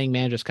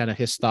Hangman, just kind of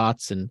his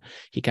thoughts, and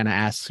he kind of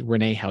asks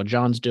Renee how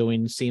John's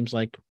doing. Seems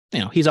like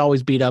he's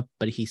always beat up,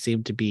 but he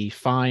seemed to be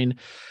fine.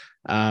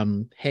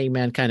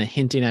 Hangman kind of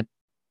hinting at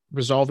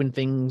resolving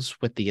things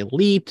with the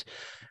Elite.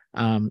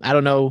 I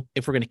don't know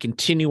if we're going to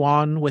continue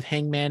on with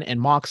Hangman and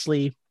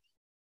Moxley.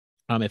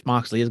 If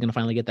Moxley is going to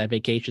finally get that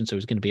vacation, so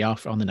he's going to be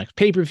off on the next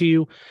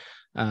pay-per-view,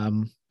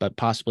 but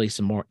possibly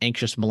some more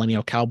anxious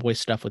millennial cowboy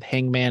stuff with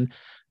Hangman.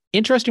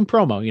 Interesting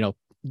promo,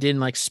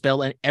 didn't like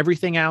spell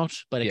everything out,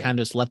 but it kind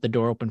of just left the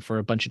door open for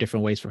a bunch of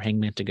different ways for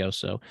Hangman to go.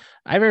 So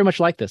I very much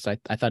like this. I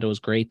thought it was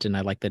great, and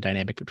I like the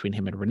dynamic between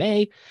him and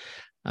Renee.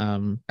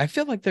 I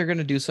feel like they're going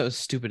to do some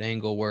stupid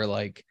angle where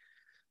like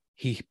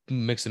he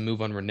makes a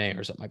move on Renee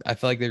or something like that. I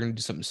feel like they're going to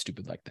do something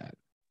stupid like that.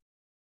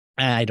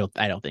 I don't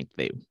think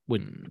they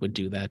would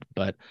do that,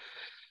 but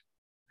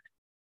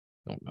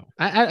I don't know.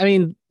 I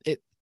mean,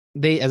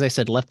 they, as I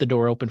said, left the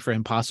door open for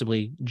him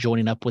possibly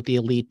joining up with the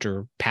Elite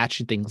or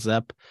patching things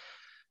up.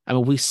 I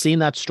mean, we've seen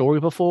that story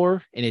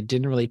before and it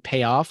didn't really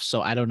pay off.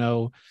 So I don't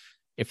know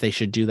if they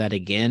should do that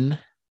again.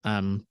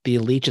 The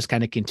Elite just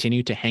kind of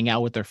continue to hang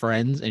out with their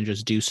friends and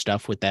just do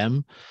stuff with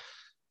them.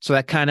 So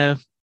that kind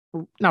of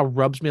now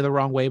rubs me the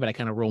wrong way, but I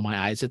kind of roll my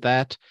eyes at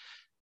that.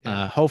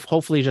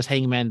 Hopefully just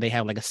Hangman, they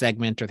have like a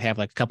segment or they have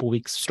like a couple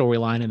weeks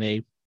storyline and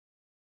they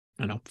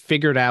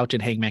figured out,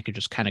 and Hangman could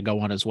just kind of go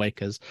on his way,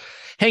 because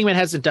Hangman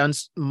hasn't done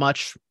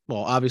much.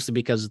 Well, obviously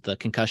because of the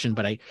concussion,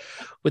 but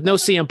with no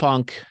CM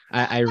Punk,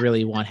 I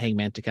really want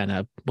Hangman to kind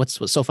of what's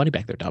so funny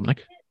back there,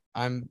 Dominic?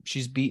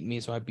 She's beaten me,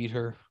 so I beat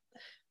her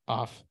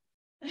off.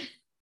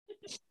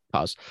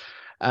 Pause.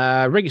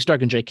 Ricky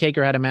Stark and Jake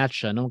Hager had a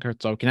match. No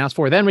one can ask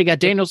for. Then we got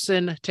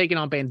Danielson taking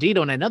on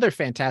Bandito in another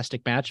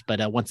fantastic match.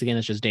 But once again,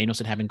 it's just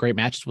Danielson having great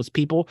matches with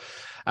people.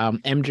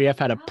 MJF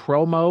had a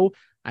promo.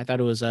 I thought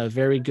it was a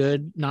very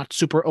good, not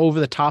super over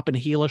the top and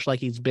heelish like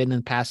he's been in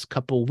the past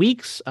couple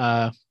weeks.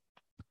 A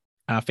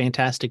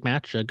fantastic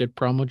match, a good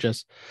promo.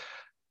 Just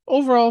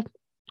overall,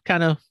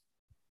 kind of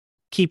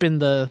keeping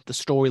the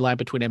storyline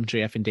between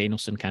MJF and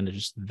Danielson kind of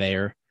just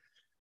there.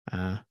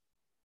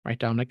 Right,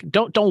 Dominic?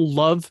 Don't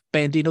love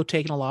Bandito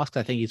taking a loss,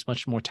 because I think he's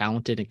much more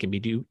talented and can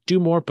do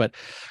more, but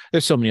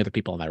there's so many other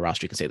people on that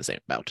roster you can say the same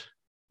about.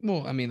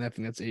 Well, I mean, I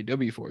think that's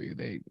AEW for you.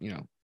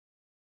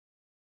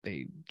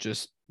 They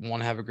just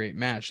want to have a great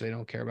match. They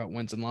don't care about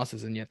wins and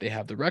losses, and yet they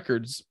have the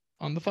records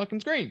on the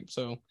fucking screen.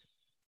 So,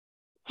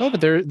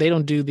 but they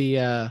don't do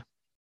the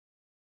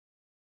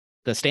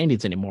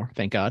standings anymore.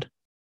 Thank God.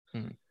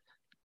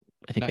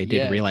 I think they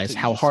did realize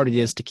how hard it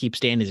is to keep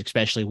standings,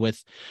 especially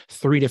with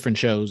 3 different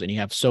shows, and you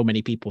have so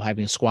many people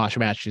having squash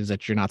matches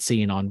that you're not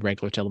seeing on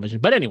regular television.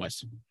 But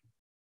anyways,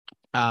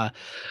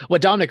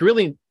 what Dominic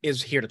really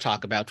is here to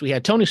talk about, we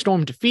had Toni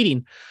Storm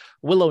defeating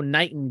Willow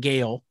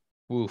Nightingale.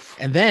 Oof.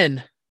 And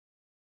then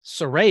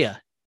Saraya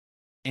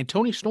and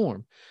Toni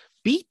Storm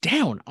beat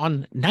down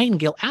on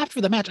Nightingale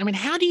after the match. I mean,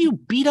 how do you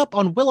beat up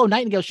on Willow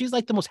Nightingale? She's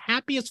like the most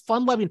happiest,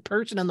 fun-loving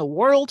person in the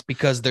world.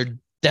 Because they're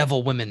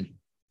devil women.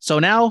 So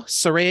now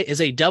Saraya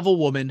is a devil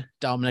woman.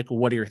 Dominic,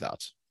 what are your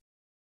thoughts?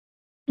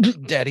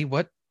 Daddy,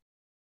 what?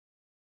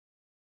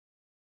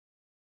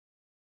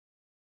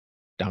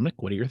 Dominic,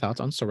 what are your thoughts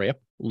on Saraya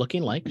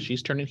looking like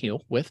she's turning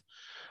heel with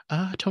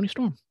Toni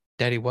Storm?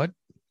 Daddy, what?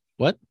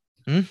 What?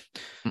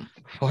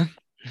 What?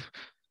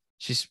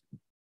 She's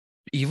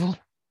evil?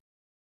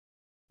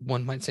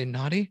 One might say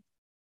naughty?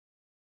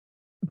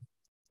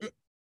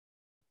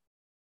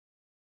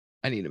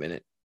 I need a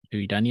minute. Are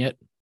you done yet?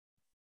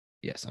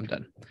 Yes, I'm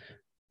done.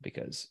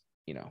 Because,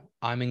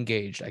 I'm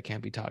engaged. I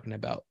can't be talking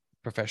about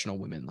professional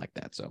women like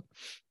that. So,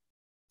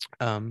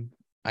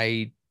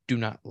 I do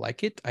not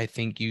like it. I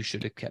think you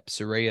should have kept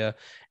Saraya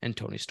and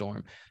Toni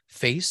Storm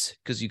face,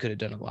 because you could have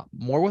done a lot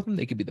more with them.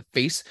 They could be the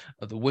face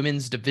of the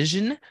women's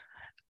division.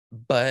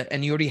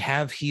 And you already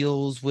have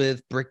heels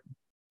with Britt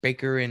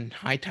Baker and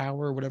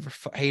Hightower or whatever.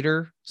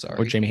 Hayter. Sorry.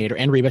 Or Jamie Hayter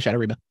and Shadow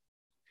Reba.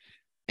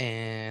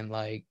 And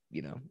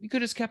you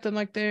could have just kept them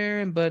like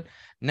there. But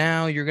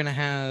now you're going to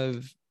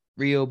have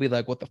Rio be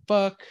like, what the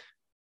fuck?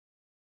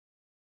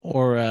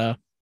 Or Hikaru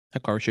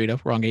Shida,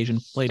 wrong Asian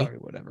lady. Sorry,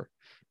 whatever.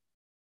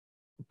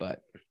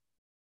 But,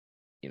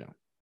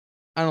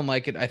 I don't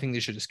like it. I think they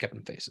should have just kept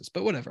them faces.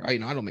 But whatever. I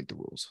don't make the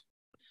rules.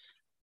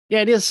 Yeah,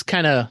 it is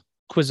kind of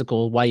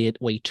quizzical why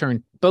you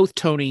turn both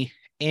Toni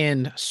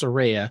and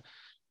Saraya,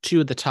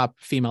 2 of the top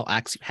female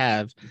acts you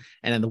have.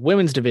 And then the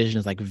women's division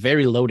is like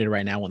very loaded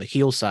right now on the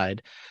heel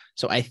side.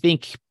 So I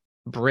think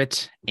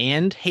Britt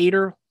and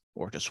Hayter,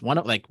 or just one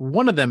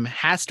of them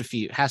has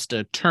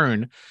to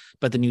turn,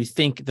 but then you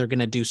think they're going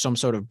to do some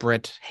sort of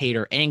Britt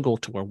Hayter angle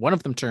to where one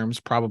of them turns,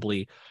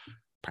 probably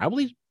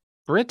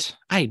Britt.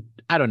 I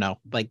don't know.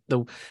 Like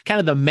the kind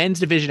of the men's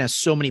division has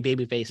so many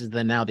baby faces,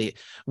 then now the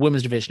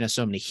women's division has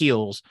so many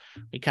heels.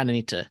 We kind of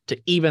need to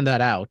even that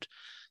out.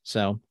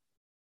 So,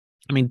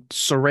 I mean,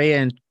 Saraya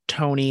and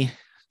Toni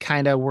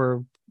kind of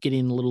were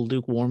getting a little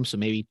lukewarm, so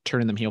maybe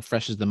turning them heel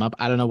freshes them up.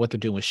 I don't know what they're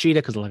doing with Shida,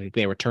 because like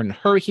they were turning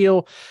her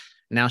heel.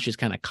 Now she's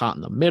kind of caught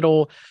in the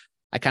middle.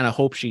 I kind of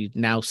hope she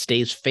now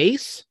stays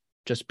face,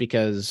 just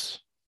because,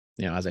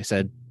 as I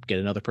said, get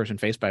another person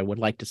face, but I would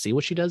like to see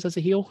what she does as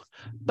a heel.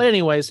 But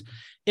anyways,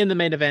 in the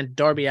main event,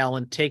 Darby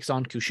Allin takes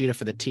on Kushida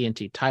for the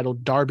TNT title.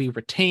 Darby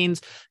retains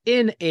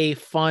in a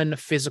fun,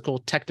 physical,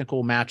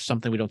 technical match,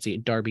 something we don't see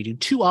Darby do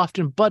too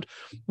often, but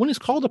when he's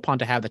called upon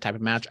to have that type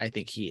of match, I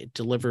think he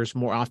delivers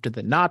more often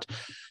than not.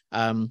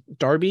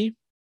 Darby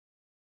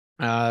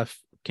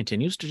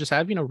continues to just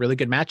have, really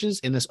good matches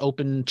in this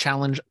open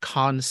challenge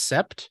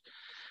concept.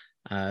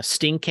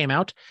 Sting came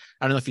out.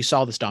 I don't know if you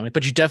saw this, Dominic,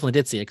 but you definitely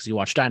did see it because you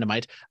watched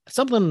Dynamite.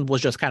 Something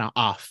was just kind of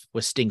off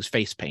with Sting's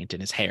face paint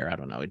and his hair. I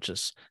don't know. It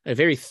just a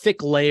very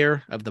thick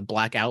layer of the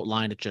black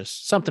outline.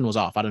 Something was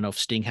off. I don't know if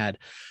Sting had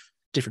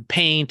different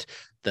paint.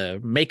 The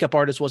makeup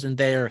artist wasn't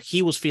there.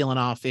 He was feeling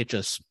off.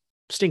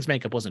 Sting's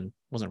makeup wasn't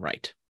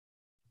right.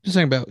 Just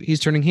talking about he's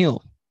turning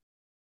heel.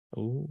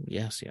 Oh,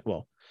 yes. Yeah.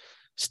 Well,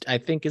 I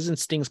think isn't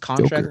Sting's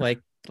contract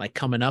Joker. like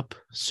coming up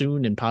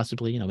soon and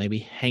possibly, maybe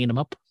hanging him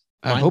up?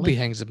 I hope he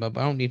hangs him up.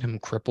 I don't need him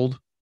crippled.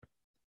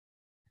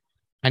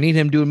 I need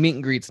him doing meet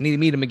and greets. I need to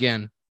meet him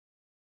again.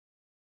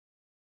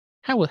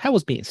 How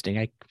was meeting Sting?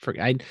 I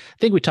forget. I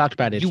think we talked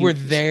about it. You were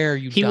there,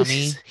 you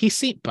dummy. He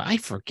seemed, but I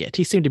forget.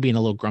 He seemed to be in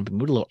a little grumpy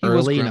mood, a little He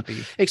early. was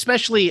grumpy.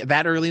 Especially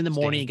that early in the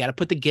morning. Sting. You got to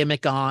put the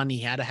gimmick on. He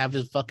had to have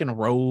his fucking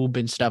robe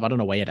and stuff. I don't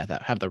know why he had to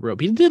have the robe.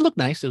 He did look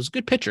nice. It was a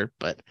good picture,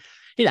 but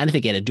I didn't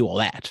think he had to do all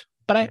that.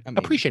 but I mean,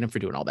 appreciate him for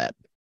doing all that.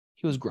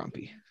 He was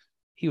grumpy.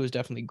 He was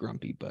definitely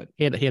grumpy, but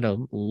He had a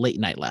late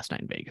night last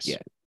night in Vegas. Yeah.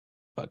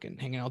 fucking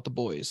hanging out with the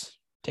boys,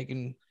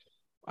 taking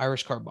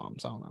Irish car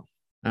bombs. I don't know.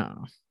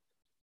 Oh.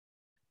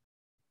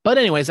 But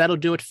anyways, that'll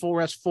do it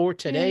for us for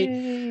today.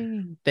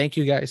 Yay. Thank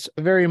you guys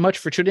very much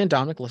for tuning in.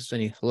 Dominic, let's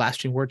any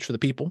lasting words for the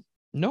people.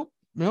 Nope,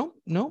 man,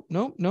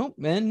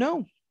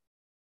 no.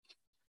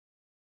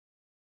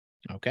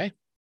 Okay.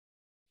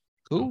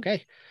 Cool.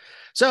 Okay.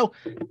 So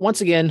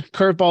once again,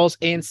 Curveballs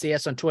and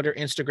CS on Twitter,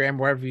 Instagram,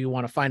 wherever you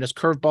want to find us,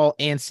 curveball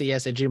and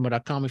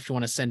CS@gmail.com. If you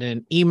want to send in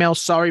an email,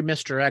 sorry,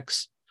 Mr.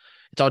 X.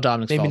 It's all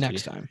Dominic's Maybe fault.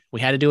 next time.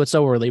 We had to do it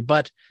so early,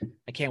 but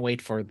I can't wait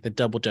for the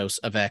double dose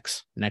of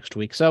X next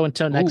week. So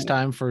until next Ooh.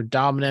 time, for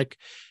Dominic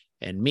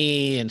and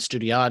me and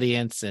studio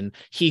audience and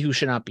he who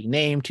should not be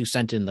named, who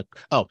sent in the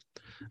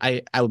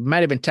I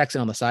might have been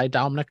texting on the side,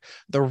 Dominic.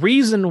 The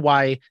reason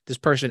why this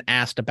person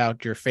asked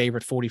about your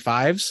favorite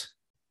 45s,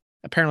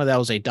 apparently that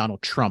was a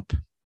Donald Trump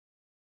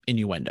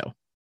innuendo.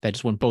 That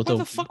just went both How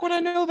over. the fuck would I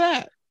know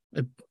that?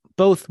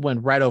 Both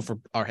went right over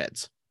our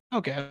heads.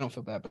 Okay, I don't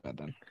feel that bad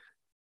then.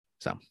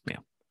 So yeah,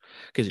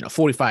 because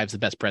 45 is the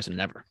best president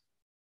ever.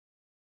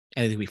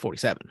 Anything be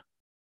 47.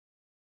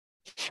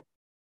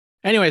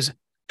 Anyways,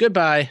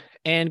 goodbye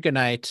and good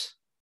night.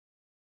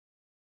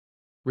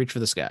 Reach for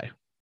the sky.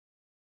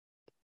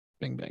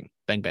 Bang bang.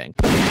 Bang bang.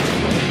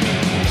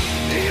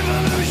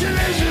 Evolution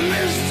is a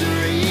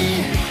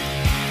mystery,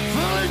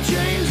 full of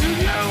change that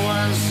no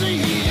one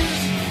sees.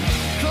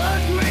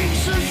 Clock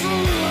makes a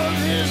fool of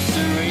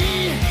history.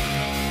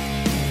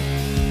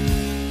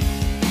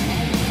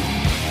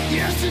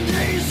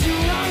 Yesterday's too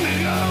long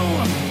ago.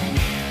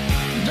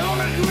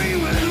 Don't agree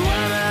with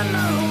what I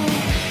know.